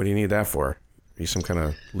do you need that for? Are you some kind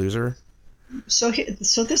of loser? So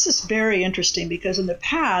this is very interesting because in the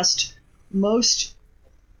past, most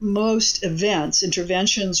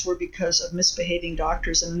interventions were because of misbehaving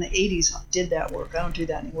doctors, and in the 80s did that work. I don't do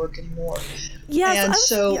that work anymore. Yeah.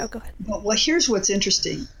 Go ahead. But here's what's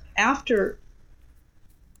interesting. After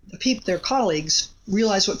their colleagues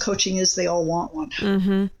realize what coaching is, they all want one.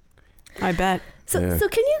 Mm-hmm. I bet. So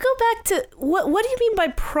can you go back to what do you mean by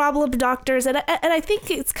problem doctors? And I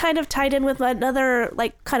think it's kind of tied in with another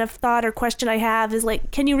kind of thought or question I have is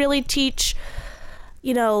can you really teach,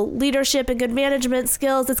 leadership and good management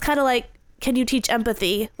skills? It's kind of like, can you teach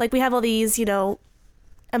empathy? We have all these,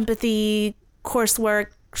 empathy coursework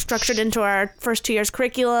structured into our first 2 years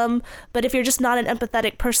curriculum, but if you're just not an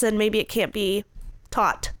empathetic person, maybe it can't be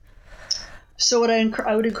taught. So what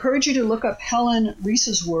I would encourage you to look up Helen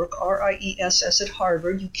Reiss's work, R-I-E-S-S at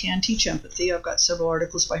Harvard. You can teach empathy. I've got several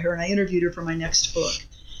articles by her, and I interviewed her for my next book.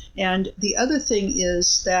 And the other thing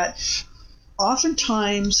is that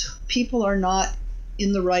oftentimes people are not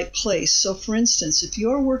in the right place. So for instance, if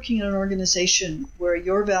you're working in an organization where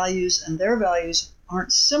your values and their values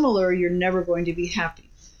aren't similar, you're never going to be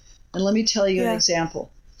happy. And let me tell you an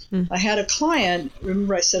example. I had a client,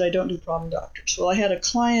 remember I said I don't do problem doctors. Well, I had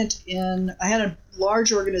a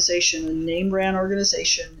large organization, a name brand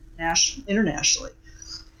organization, internationally,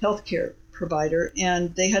 healthcare provider,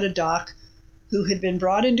 and they had a doc who had been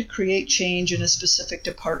brought in to create change in a specific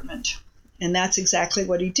department. And that's exactly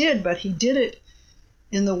what he did, but he did it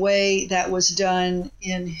in the way that was done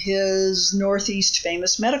in his Northeast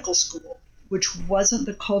famous medical school, which wasn't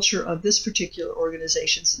the culture of this particular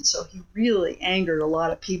organization. And so he really angered a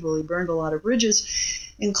lot of people. He burned a lot of bridges,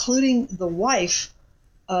 including the wife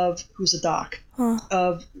who's a doc,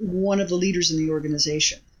 of one of the leaders in the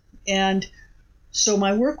organization. And so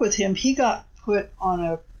my work with him, he got put on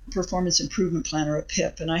a performance improvement plan, or a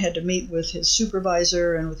PIP, and I had to meet with his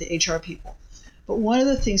supervisor and with the HR people. But one of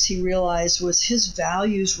the things he realized was his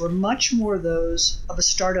values were much more those of a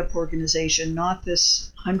startup organization, not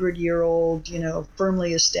this 100-year-old,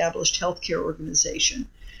 firmly established healthcare organization.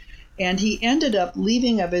 And he ended up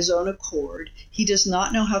leaving of his own accord. He does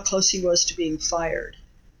not know how close he was to being fired.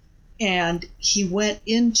 And he went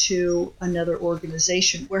into another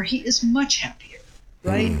organization where he is much happier,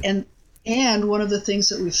 right? And one of the things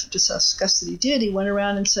that we've discussed that he did, he went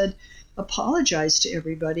around and said, apologize to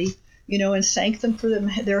everybody, and thank them for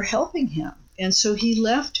they're helping him. And so he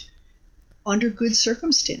left under good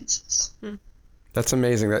circumstances. That's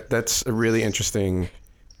amazing. That's a really interesting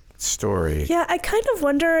story. Yeah, I kind of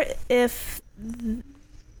wonder if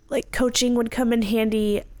coaching would come in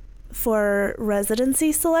handy for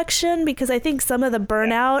residency selection, because I think some of the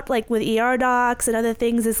burnout with ER docs and other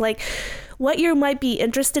things is what you might be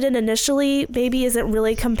interested in initially maybe isn't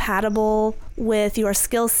really compatible with your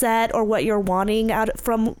skill set or what you're wanting out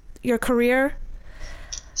from your career?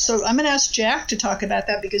 So I'm going to ask Jack to talk about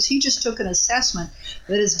that because he just took an assessment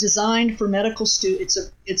that is designed for medical students.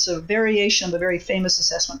 It's a variation of a very famous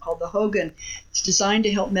assessment called the Hogan. It's designed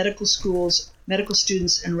to help medical schools, medical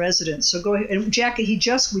students, and residents. So go ahead. And Jack, we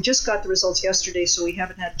just got the results yesterday, so we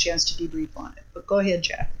haven't had a chance to debrief on it. But go ahead,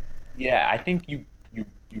 Jack. Yeah, I think you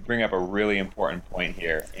bring up a really important point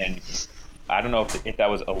here, and I don't know if that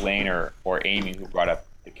was Elaine or Amy who brought up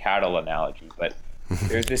the cattle analogy, but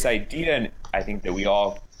there's this idea, and I think that we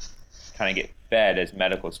all kind of get fed as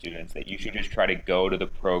medical students that you should just try to go to the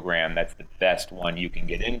program that's the best one you can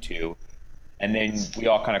get into, and then we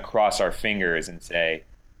all kind of cross our fingers and say,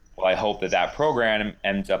 well, I hope that program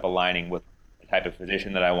ends up aligning with the type of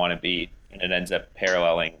physician that I want to be, and it ends up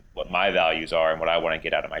paralleling what my values are and what I want to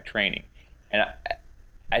get out of my training. And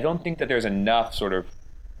I don't think that there's enough sort of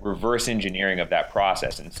reverse engineering of that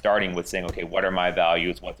process and starting with saying, okay, what are my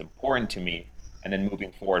values, what's important to me, and then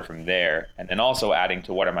moving forward from there. And then also adding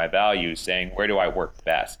to what are my values, saying, where do I work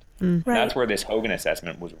best? Right. That's where this Hogan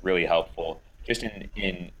assessment was really helpful. Just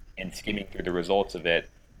in skimming through the results of it,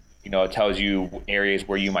 it tells you areas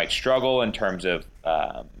where you might struggle in terms of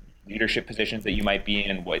leadership positions that you might be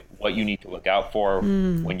in, what you need to look out for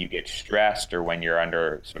when you get stressed or when you're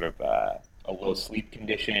under sort of a low sleep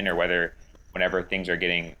condition, or whenever things are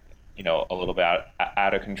getting, a little bit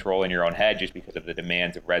out of control in your own head just because of the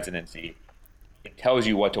demands of residency. It tells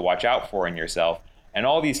you what to watch out for in yourself. And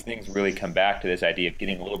all these things really come back to this idea of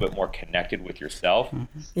getting a little bit more connected with yourself.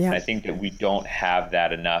 Yeah. And I think that we don't have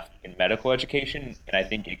that enough in medical education. And I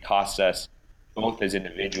think it costs us both as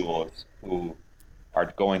individuals who are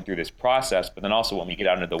going through this process, but then also when we get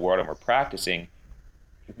out into the world and we're practicing,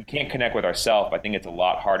 if we can't connect with ourselves, I think it's a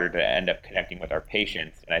lot harder to end up connecting with our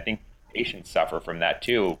patients. And I think patients suffer from that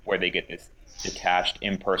too, where they get this detached,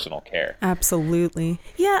 impersonal care. Absolutely.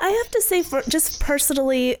 Yeah, I have to say, for just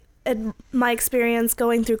personally, in my experience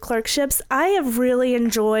going through clerkships, I have really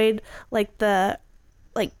enjoyed the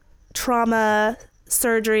trauma,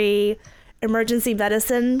 surgery, emergency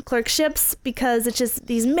medicine clerkships, because it's just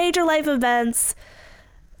these major life events,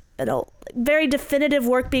 very definitive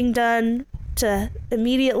work being done to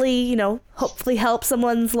immediately, hopefully help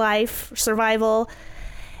someone's life, survival.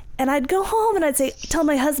 And I'd go home and I'd tell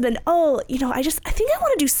my husband, I think I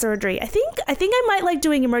want to do surgery. I think I might like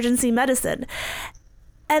doing emergency medicine.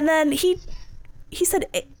 And then he said,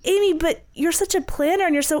 Amy, but you're such a planner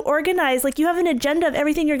and you're so organized. You have an agenda of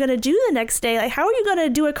everything you're going to do the next day. How are you going to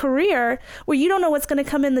do a career where you don't know what's going to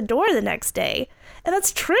come in the door the next day? And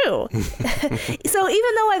that's true. So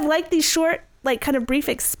even though I've liked these short, kind of brief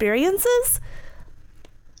experiences,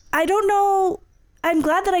 I don't know. I'm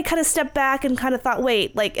glad that I kind of stepped back and kind of thought,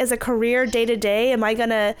 wait, as a career day to day, am I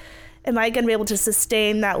gonna be able to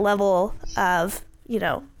sustain that level of,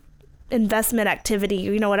 investment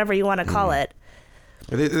activity, whatever you want to call it?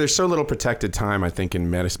 There's so little protected time, I think,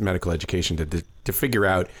 in medical education to figure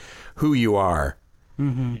out who you are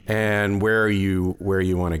and where you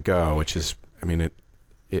want to go, which is,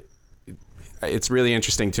 it's really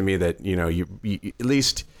interesting to me that, you at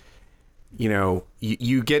least,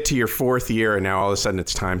 you get to your fourth year and now all of a sudden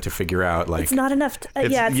it's time to figure out it's not enough.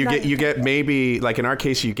 You get maybe, in our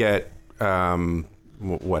case, you get a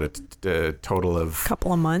total of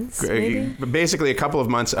couple of months, maybe? Basically a couple of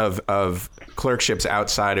months of clerkships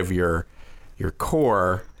outside of your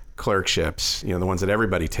core clerkships, the ones that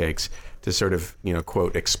everybody takes to sort of,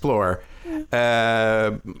 quote, explore.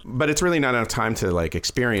 But it's really not enough time to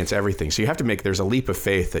experience everything. So you have to there's a leap of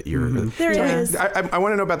faith that you're... There is. I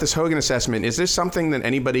want to know about this Hogan assessment. Is this something that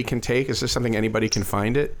anybody can take? Is this something anybody can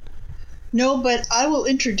find it? No, but I will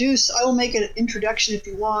make an introduction if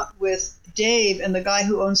you want with Dave and the guy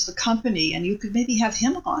who owns the company, and you could maybe have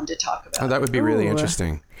him on to talk about it. Oh, that would be really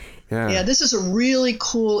interesting. Yeah, this is a really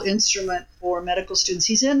cool instrument for medical students.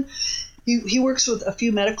 He works with a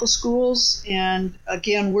few medical schools, and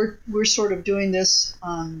again, we're sort of doing this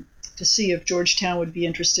to see if Georgetown would be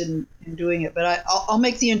interested in doing it. But I'll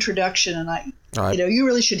make the introduction, and you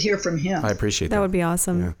really should hear from him. I appreciate that. That would be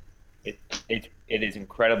awesome. Yeah. It is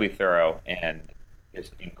incredibly thorough and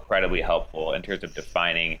just incredibly helpful in terms of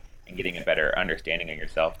defining and getting a better understanding of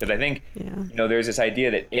yourself. Because I think there's this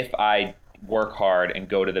idea that if I work hard and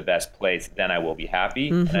go to the best place, then I will be happy.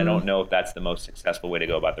 And I don't know if that's the most successful way to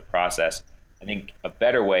go about the process. I think a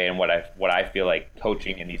better way, and what I feel like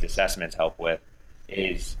coaching and these assessments help with,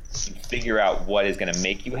 is you figure out what is going to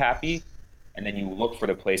make you happy, and then you look for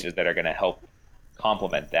the places that are going to help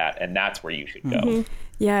complement that, and that's where you should go.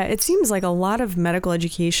 Yeah, it seems like a lot of medical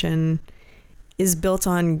education is built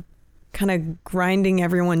on kind of grinding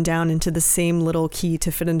everyone down into the same little key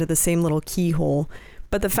to fit into the same little keyhole.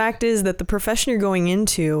 But the fact is that the profession you're going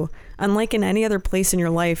into, unlike in any other place in your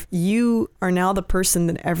life, you are now the person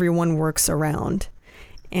that everyone works around.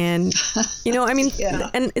 And,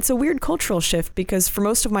 and it's a weird cultural shift because for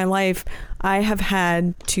most of my life, I have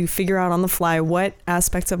had to figure out on the fly what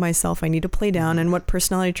aspects of myself I need to play down and what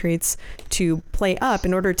personality traits to play up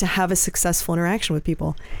in order to have a successful interaction with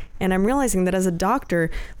people. And I'm realizing that as a doctor,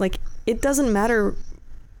 like, it doesn't matter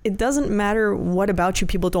what about you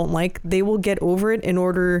people don't like. They will get over it in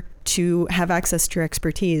order to have access to your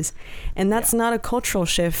expertise. And that's not a cultural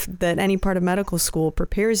shift that any part of medical school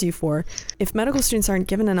prepares you for. If medical students aren't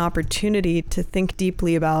given an opportunity to think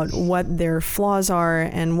deeply about what their flaws are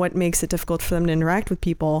and what makes it difficult for them to interact with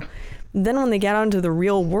people, then when they get out into the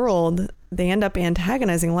real world, they end up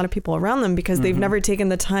antagonizing a lot of people around them because they've never taken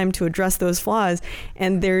the time to address those flaws.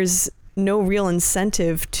 And there's no real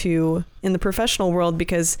incentive to in the professional world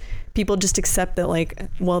because people just accept that, like,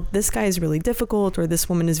 well, this guy is really difficult or this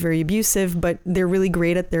woman is very abusive, but they're really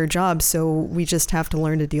great at their job, so we just have to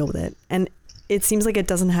learn to deal with it. And it seems like it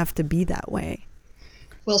doesn't have to be that way.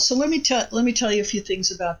 Well, so let me tell you a few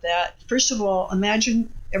things about that. First of all,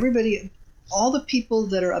 imagine everybody, all the people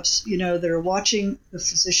that are that are watching the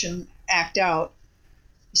physician act out.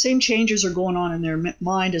 The same changes are going on in their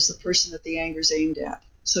mind as the person that the anger is aimed at.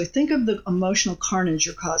 So think of the emotional carnage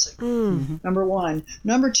you're causing, number one.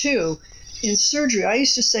 Number two, in surgery, I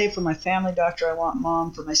used to say for my family doctor, I want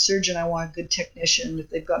mom. For my surgeon, I want a good technician.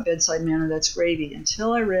 If they've got bedside manner, that's gravy.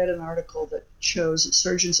 Until I read an article that shows that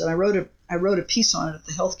surgeons, and I wrote a piece on it at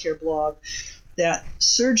the healthcare blog, that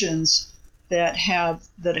surgeons that have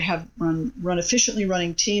run efficiently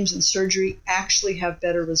running teams in surgery actually have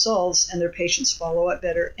better results and their patients follow up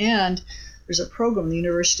better. And there's a program the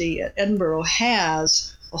University at Edinburgh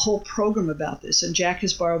has a whole program about this, and Jack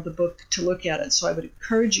has borrowed the book to look at it. So I would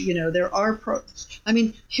encourage you, there are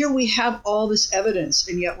here we have all this evidence,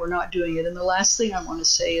 and yet we're not doing it. And the last thing I want to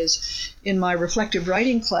say is, in my reflective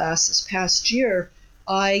writing class this past year,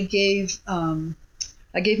 I gave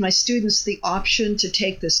my students the option to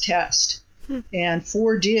take this test, and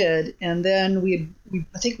 4 did. And then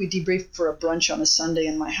I think we debriefed for a brunch on a Sunday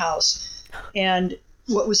in my house, and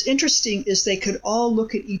what was interesting is they could all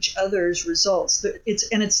look at each other's results.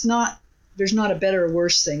 There's not a better or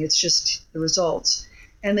worse thing. It's just the results.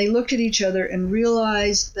 And they looked at each other and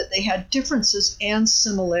realized that they had differences and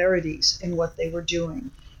similarities in what they were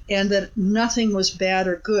doing, and that nothing was bad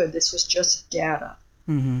or good. This was just data.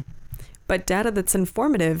 Mm-hmm. But data that's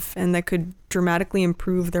informative and that could dramatically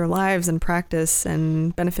improve their lives and practice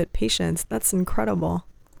and benefit patients. That's incredible.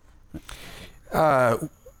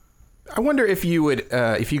 I wonder if you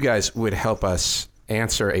guys would help us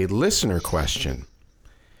answer a listener question.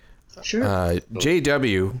 Sure.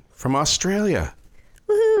 JW from Australia.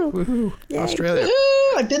 Woohoo! Woohoo! Australia.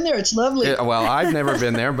 Woo! I've been there. It's lovely. Well, I've never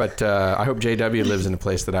been there, but I hope JW lives in a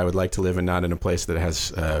place that I would like to live in, not in a place that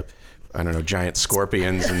has, giant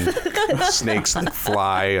scorpions and snakes that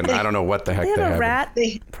fly, and I don't know what the heck they have. They have a rat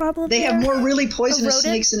problem. They have more really poisonous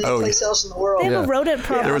snakes than any place else in the world. They have a rodent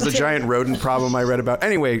problem. There was a giant rodent problem I read about.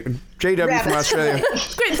 Anyway, JW from Australia.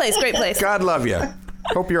 Great place. God love you.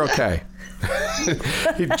 Hope you're okay.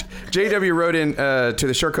 JW wrote in to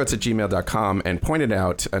theshortcoats@gmail.com and pointed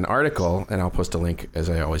out an article, and I'll post a link, as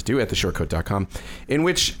I always do, at theshortcoat.com, in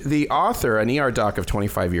which the author, an ER doc of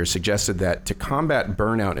 25 years, suggested that to combat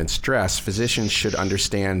burnout and stress, physicians should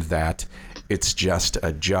understand that it's just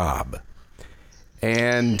a job.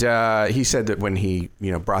 And he said that when he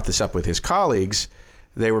brought this up with his colleagues,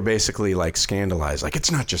 they were basically like scandalized. Like,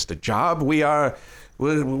 it's not just a job. We're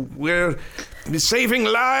saving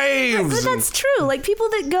lives. But that's true. Like, people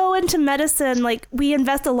that go into medicine, like, we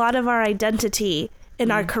invest a lot of our identity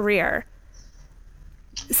in our career.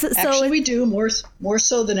 Actually, we do more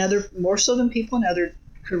so than people in other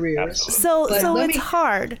careers. So it's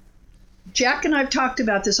hard. Jack and I've talked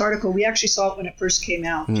about this article. We actually saw it when it first came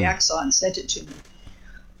out. Jack saw it and sent it to me.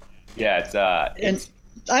 Yeah, and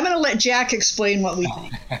I'm going to let Jack explain what we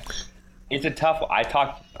think. It's a tough.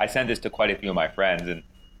 I sent this to quite a few of my friends, and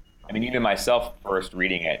I mean, even myself, first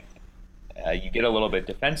reading it, you get a little bit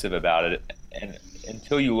defensive about it, and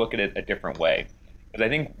until you look at it a different way. Because I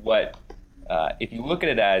think if you look at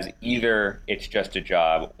it as either it's just a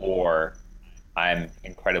job or I'm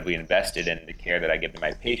incredibly invested in the care that I give to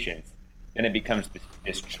my patients, then it becomes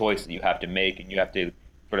this choice that you have to make, and you have to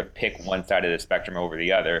sort of pick one side of the spectrum over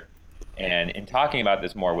the other. And in talking about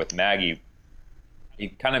this more with Maggie,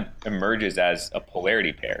 it kind of emerges as a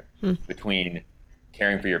polarity pair between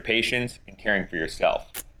caring for your patients and caring for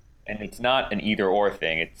yourself. And it's not an either or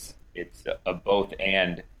thing. It's a both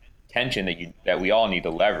and tension that we all need to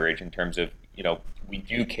leverage in terms of, we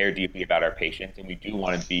do care deeply about our patients and we do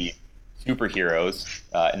want to be superheroes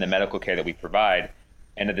in the medical care that we provide.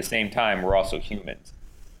 And at the same time, we're also humans.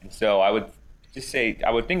 And so I would just say,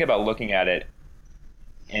 I would think about looking at it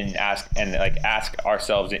and ask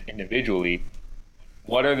ourselves individually,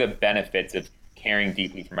 what are the benefits of caring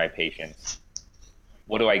deeply for my patients?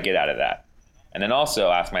 What do I get out of that? And then also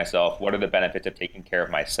ask myself, what are the benefits of taking care of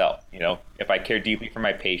myself? If I care deeply for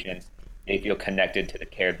my patients, they feel connected to the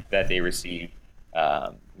care that they receive.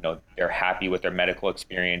 They're happy with their medical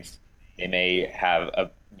experience. They may have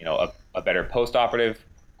a better post-operative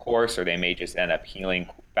course, or they may just end up healing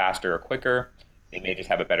faster or quicker. They may just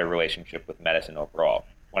have a better relationship with medicine overall.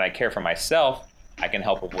 When I care for myself, I can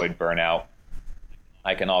help avoid burnout.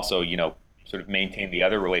 I can also, sort of maintain the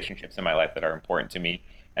other relationships in my life that are important to me.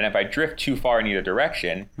 And if I drift too far in either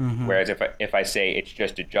direction, whereas if I say it's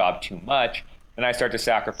just a job too much, then I start to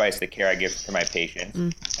sacrifice the care I give to my patients.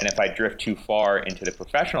 And if I drift too far into the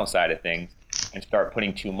professional side of things and start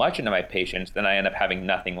putting too much into my patients, then I end up having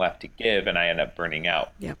nothing left to give and I end up burning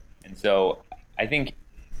out. Yep. And so I think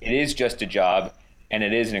it is just a job, and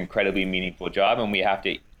it is an incredibly meaningful job, and we have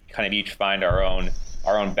to kind of each find our own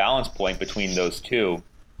balance point between those two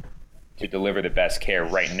to deliver the best care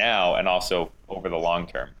right now and also over the long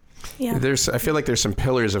term. Yeah. I feel like there's some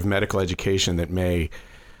pillars of medical education that may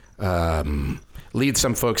lead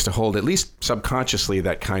some folks to hold, at least subconsciously,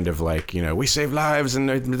 that kind of we save lives and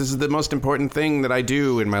this is the most important thing that I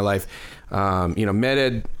do in my life. Med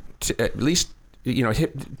ed, at least,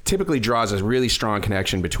 typically draws a really strong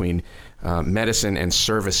connection between medicine and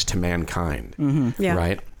service to mankind. Yeah.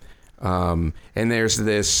 Right. And there's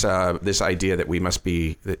this idea that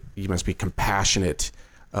you must be compassionate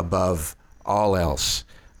above all else.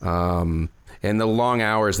 And the long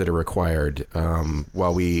hours that are required,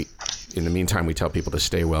 while in the meantime, we tell people to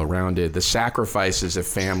stay well-rounded, the sacrifices of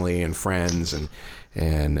family and friends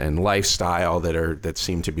and lifestyle that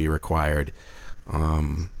seem to be required.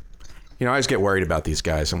 I always get worried about these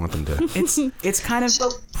guys. I want them to... It's kind of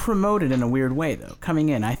promoted in a weird way, though, coming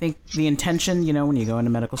in. I think the intention, when you go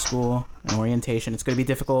into medical school and orientation, it's going to be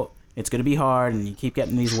difficult, it's going to be hard, and you keep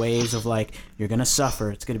getting these waves of you're going to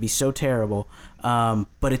suffer, it's going to be so terrible,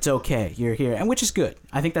 but it's okay, you're here, and which is good.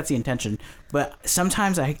 I think that's the intention. But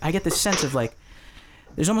sometimes I get this sense of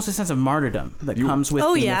there's almost a sense of martyrdom that comes with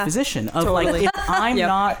being a physician. Of totally.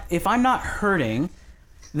 if I'm not hurting,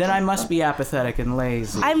 then I must be apathetic and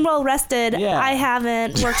lazy. I'm well rested. Yeah. I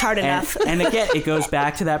haven't worked hard enough. And again, it goes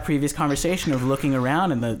back to that previous conversation of looking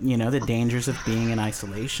around and the dangers of being in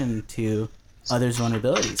isolation to others'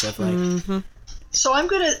 vulnerabilities. Of So I'm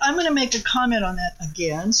gonna make a comment on that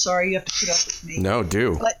again. Sorry, you have to put up with me. No,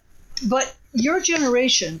 do. But your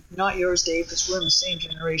generation, not yours, Dave, because we're in the same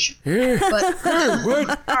generation. But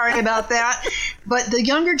sorry about that. But the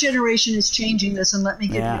younger generation is changing this, and let me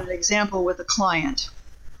give you an example with a client.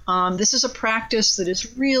 This is a practice that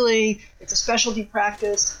is it's a specialty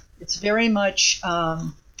practice. It's very much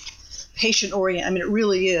patient-oriented. I mean, it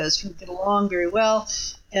really is. We get along very well.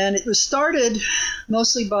 And it was started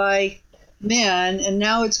mostly by men, and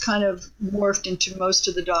now it's kind of morphed into most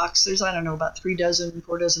of the docs. There's, about 4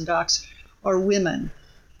 dozen docs are women.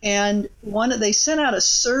 And they sent out a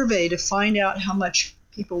survey to find out how much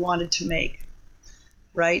people wanted to make,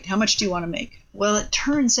 right? How much do you want to make? Well, it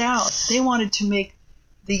turns out they wanted to make,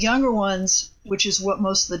 the younger ones, which is what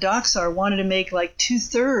most of the docs are, wanted to make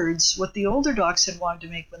 2/3 what the older docs had wanted to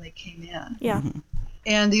make when they came in. Yeah.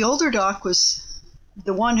 And the older doc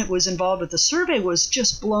the one who was involved with the survey was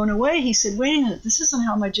just blown away. He said, wait a minute, this isn't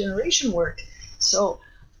how my generation worked. So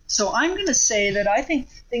I'm going to say that I think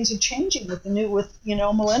things are changing with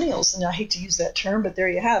millennials. And I hate to use that term, but there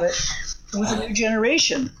you have it, with the new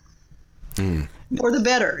generation. For the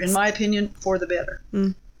better, in my opinion, for the better.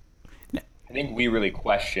 I think we really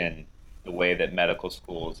question the way that medical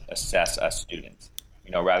schools assess us students.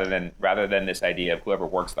 Rather than this idea of whoever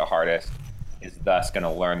works the hardest is thus going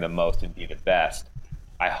to learn the most and be the best.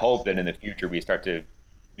 I hope that in the future we start to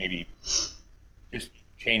maybe just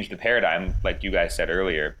change the paradigm, like you guys said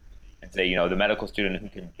earlier, and say, the medical student who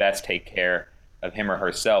can best take care of him or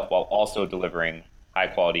herself while also delivering high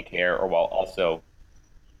quality care, or while also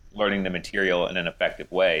learning the material in an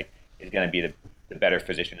effective way, is going to be the better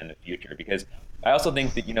physician in the future. Because I also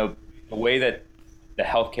think that, the way that the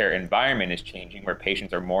healthcare environment is changing, where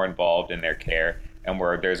patients are more involved in their care, and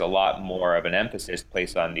where there's a lot more of an emphasis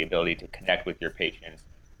placed on the ability to connect with your patients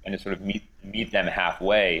and to sort of meet them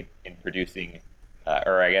halfway in producing,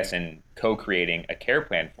 in co-creating a care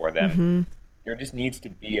plan for them. There just needs to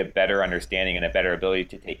be a better understanding and a better ability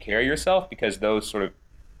to take care of yourself, because those sort of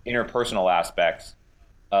interpersonal aspects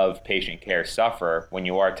of patient care suffer when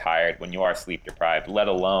you are tired, when you are sleep deprived, let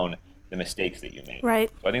alone the mistakes that you make. Right.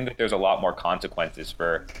 So I think that there's a lot more consequences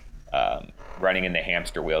for running in the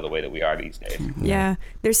hamster wheel the way that we are these days. Yeah.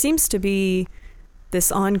 There seems to be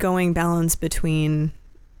this ongoing balance between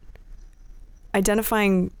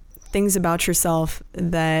identifying things about yourself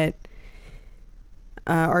that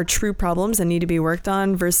are true problems and need to be worked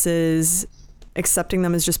on versus accepting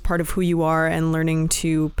them as just part of who you are and learning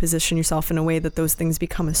to position yourself in a way that those things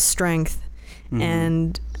become a strength.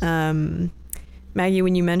 And Maggie,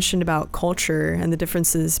 when you mentioned about culture and the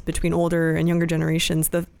differences between older and younger generations,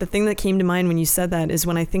 the thing that came to mind when you said that is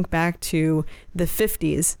when I think back to the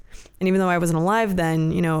 50s. And even though I wasn't alive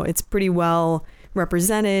then, it's pretty well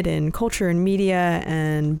represented in culture and media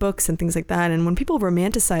and books and things like that. And when people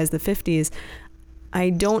romanticize the 50s, I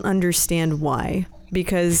don't understand why.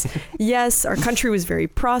 Because yes, our country was very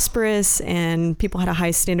prosperous and people had a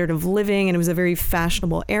high standard of living and it was a very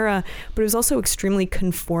fashionable era, but it was also extremely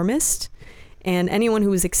conformist. And anyone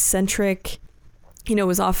who was eccentric,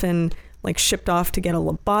 was often like shipped off to get a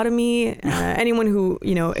lobotomy. Anyone who,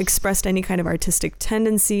 expressed any kind of artistic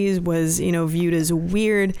tendencies was, viewed as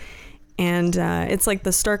weird. And it's like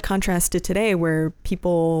the stark contrast to today where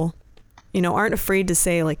people, aren't afraid to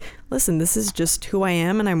say like, listen, this is just who I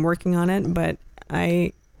am and I'm working on it, but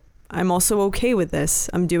I'm also okay with this.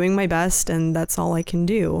 I'm doing my best and that's all I can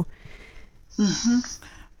do. Mm-hmm.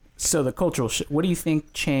 So the cultural what do you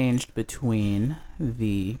think changed between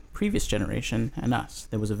the previous generation and us?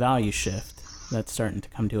 There was a value shift that's starting to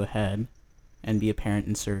come to a head and be apparent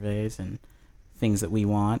in surveys and things that we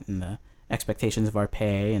want and the expectations of our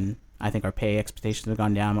pay. And I think our pay expectations have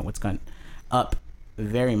gone down, but what's gone up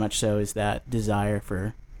very much so is that desire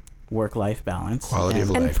for work-life balance. Quality of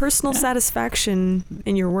life. And personal satisfaction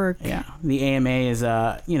in your work. Yeah. The AMA is,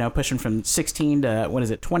 pushing from 16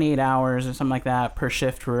 to, 28 hours or something like that per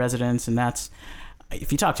shift for residents. And that's,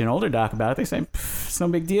 if you talk to an older doc about it, they say, it's no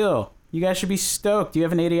big deal. You guys should be stoked. You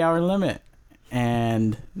have an 80-hour limit.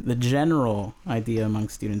 And the general idea among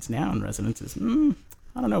students now and residents is, I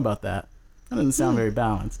don't know about that. That doesn't sound very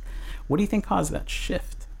balanced. What do you think caused that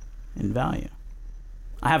shift in value?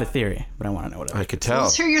 I have a theory, but I want to know what it is. I could tell.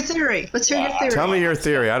 Let's hear your theory. Tell me your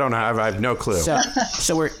theory. I don't know. I have no clue.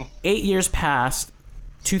 So we're 8 years past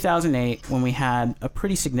 2008 when we had a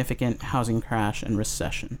pretty significant housing crash and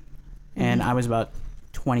recession. And I was about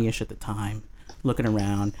 20-ish at the time, looking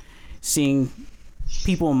around, seeing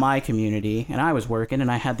people in my community, and I was working,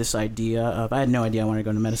 and I had this idea of, I had no idea I wanted to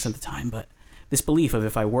go into medicine at the time, but this belief of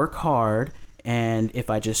if I work hard and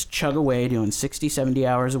if I just chug away doing 60, 70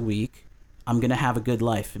 hours a week, I'm going to have a good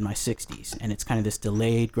life in my 60s. And it's kind of this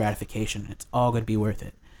delayed gratification. It's all going to be worth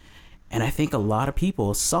it. And I think a lot of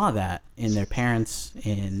people saw that in their parents,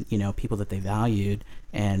 in, people that they valued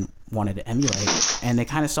and wanted to emulate. And they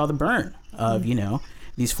kind of saw the burn of,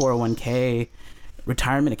 these 401k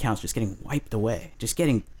retirement accounts just getting wiped away, just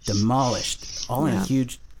getting demolished all in a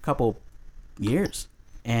huge couple years.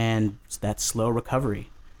 And that slow recovery.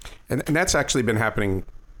 And that's actually been happening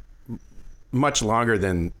much longer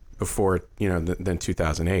than before, than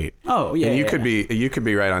 2008. Oh, yeah. And you could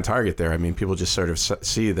be right on target there. I mean, people just sort of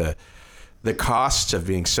see the costs of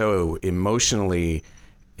being so emotionally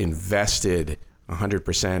invested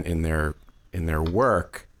 100% in their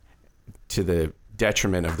work to the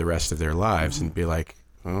detriment of the rest of their lives, and be like,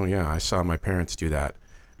 oh yeah, I saw my parents do that.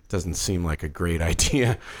 Doesn't seem like a great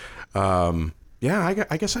idea. I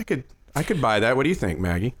guess I could buy that. What do you think,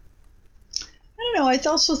 Maggie? I don't know. I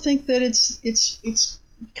also think that it's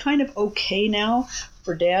kind of okay now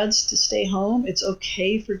for dads to stay home. It's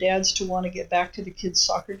okay for dads to want to get back to the kids'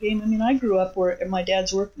 soccer game. I mean, I grew up where my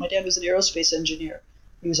dad's work. My dad was an aerospace engineer.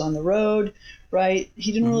 He was on the road, right?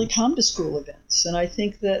 He didn't really come to school events. And I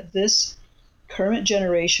think that this current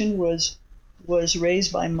generation was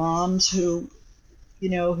raised by moms who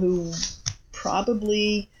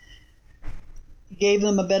probably gave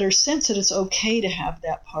them a better sense that it's okay to have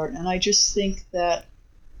that part. And I just think that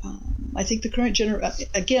I think the current generation,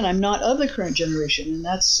 again, I'm not of the current generation, and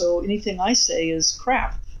that's so anything I say is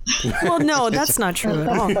crap. Well, no, that's not true at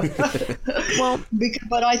all.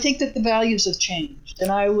 But I think that the values have changed,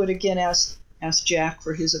 and I would again ask Jack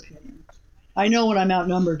for his opinion. I know when I'm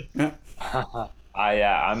outnumbered. I'm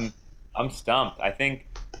stumped. I think,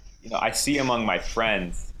 I see among my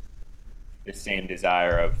friends the same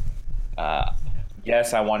desire of,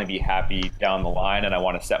 yes, I want to be happy down the line and I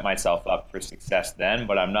want to set myself up for success then,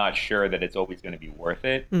 but I'm not sure that it's always going to be worth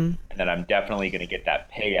it, and that I'm definitely going to get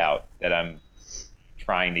that payout that I'm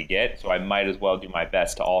trying to get. So I might as well do my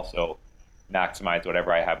best to also maximize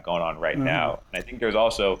whatever I have going on right now. And I think there's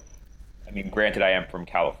also, granted I am from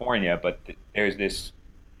California, but there's this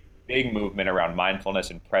big movement around mindfulness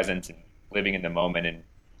and presence and living in the moment and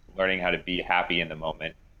learning how to be happy in the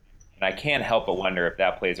moment. And I can't help but wonder if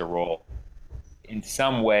that plays a role in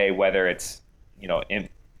some way, whether it's,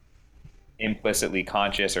 implicitly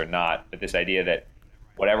conscious or not, but this idea that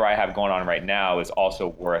whatever I have going on right now is also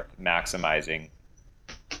worth maximizing,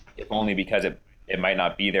 if only because it might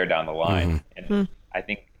not be there down the line. And I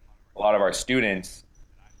think a lot of our students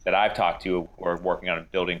that I've talked to who are working on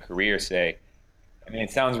building careers say, I mean, it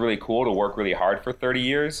sounds really cool to work really hard for 30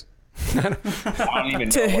 years. I don't even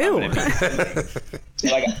To know who? what I'm gonna be.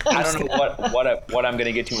 Like, I don't know what I'm going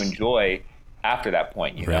to get to enjoy after that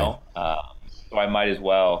point, you know? So I might as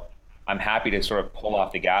well, I'm happy to sort of pull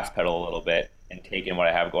off the gas pedal a little bit and take in what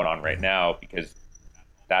I have going on right now, because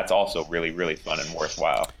that's also really, really fun and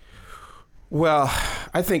worthwhile. Well,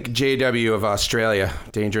 I think JW of Australia,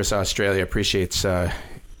 Dangerous Australia, appreciates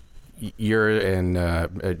your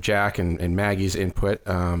and Jack and Maggie's input.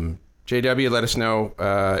 JW, let us know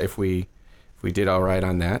if we did all right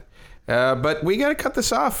on that. But we got to cut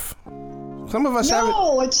this off. Some of us haven't.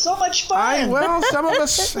 No, it's so much fun. Some of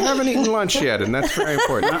us haven't eaten lunch yet, and that's very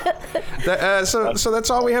important. So that's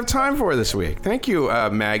all we have time for this week. Thank you,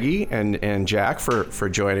 Maggie and Jack, for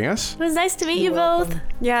joining us. It was nice to meet you both.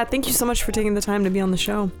 Yeah, thank you so much for taking the time to be on the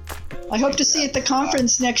show. I hope to see you at the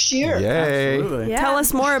conference next year. Yay. Absolutely. Yeah. Tell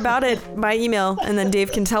us more about it by email, and then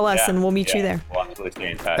Dave can tell us, and we'll meet you there. We'll absolutely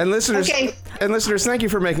stay in touch. And listeners, Okay. thank you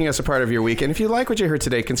for making us a part of your week. And if you like what you heard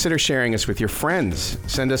today, consider sharing us with your friends.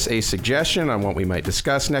 Send us a suggestion on what we might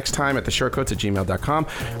discuss next time at theshortcoats@gmail.com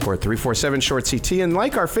or at 347-SHORT-CT. And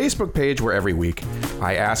like our Facebook page, where every week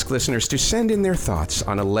I ask listeners to send in their thoughts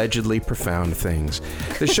on allegedly profound things.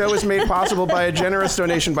 The show is made possible by a generous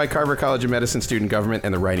donation by Carver College of Medicine Student Government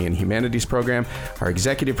and the Writing and Humanities program. Our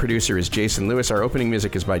executive producer is Jason Lewis. Our opening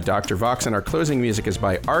music is by Dr. Vox, and our closing music is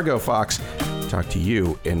by Argo Fox. Talk to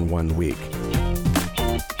you in 1 week.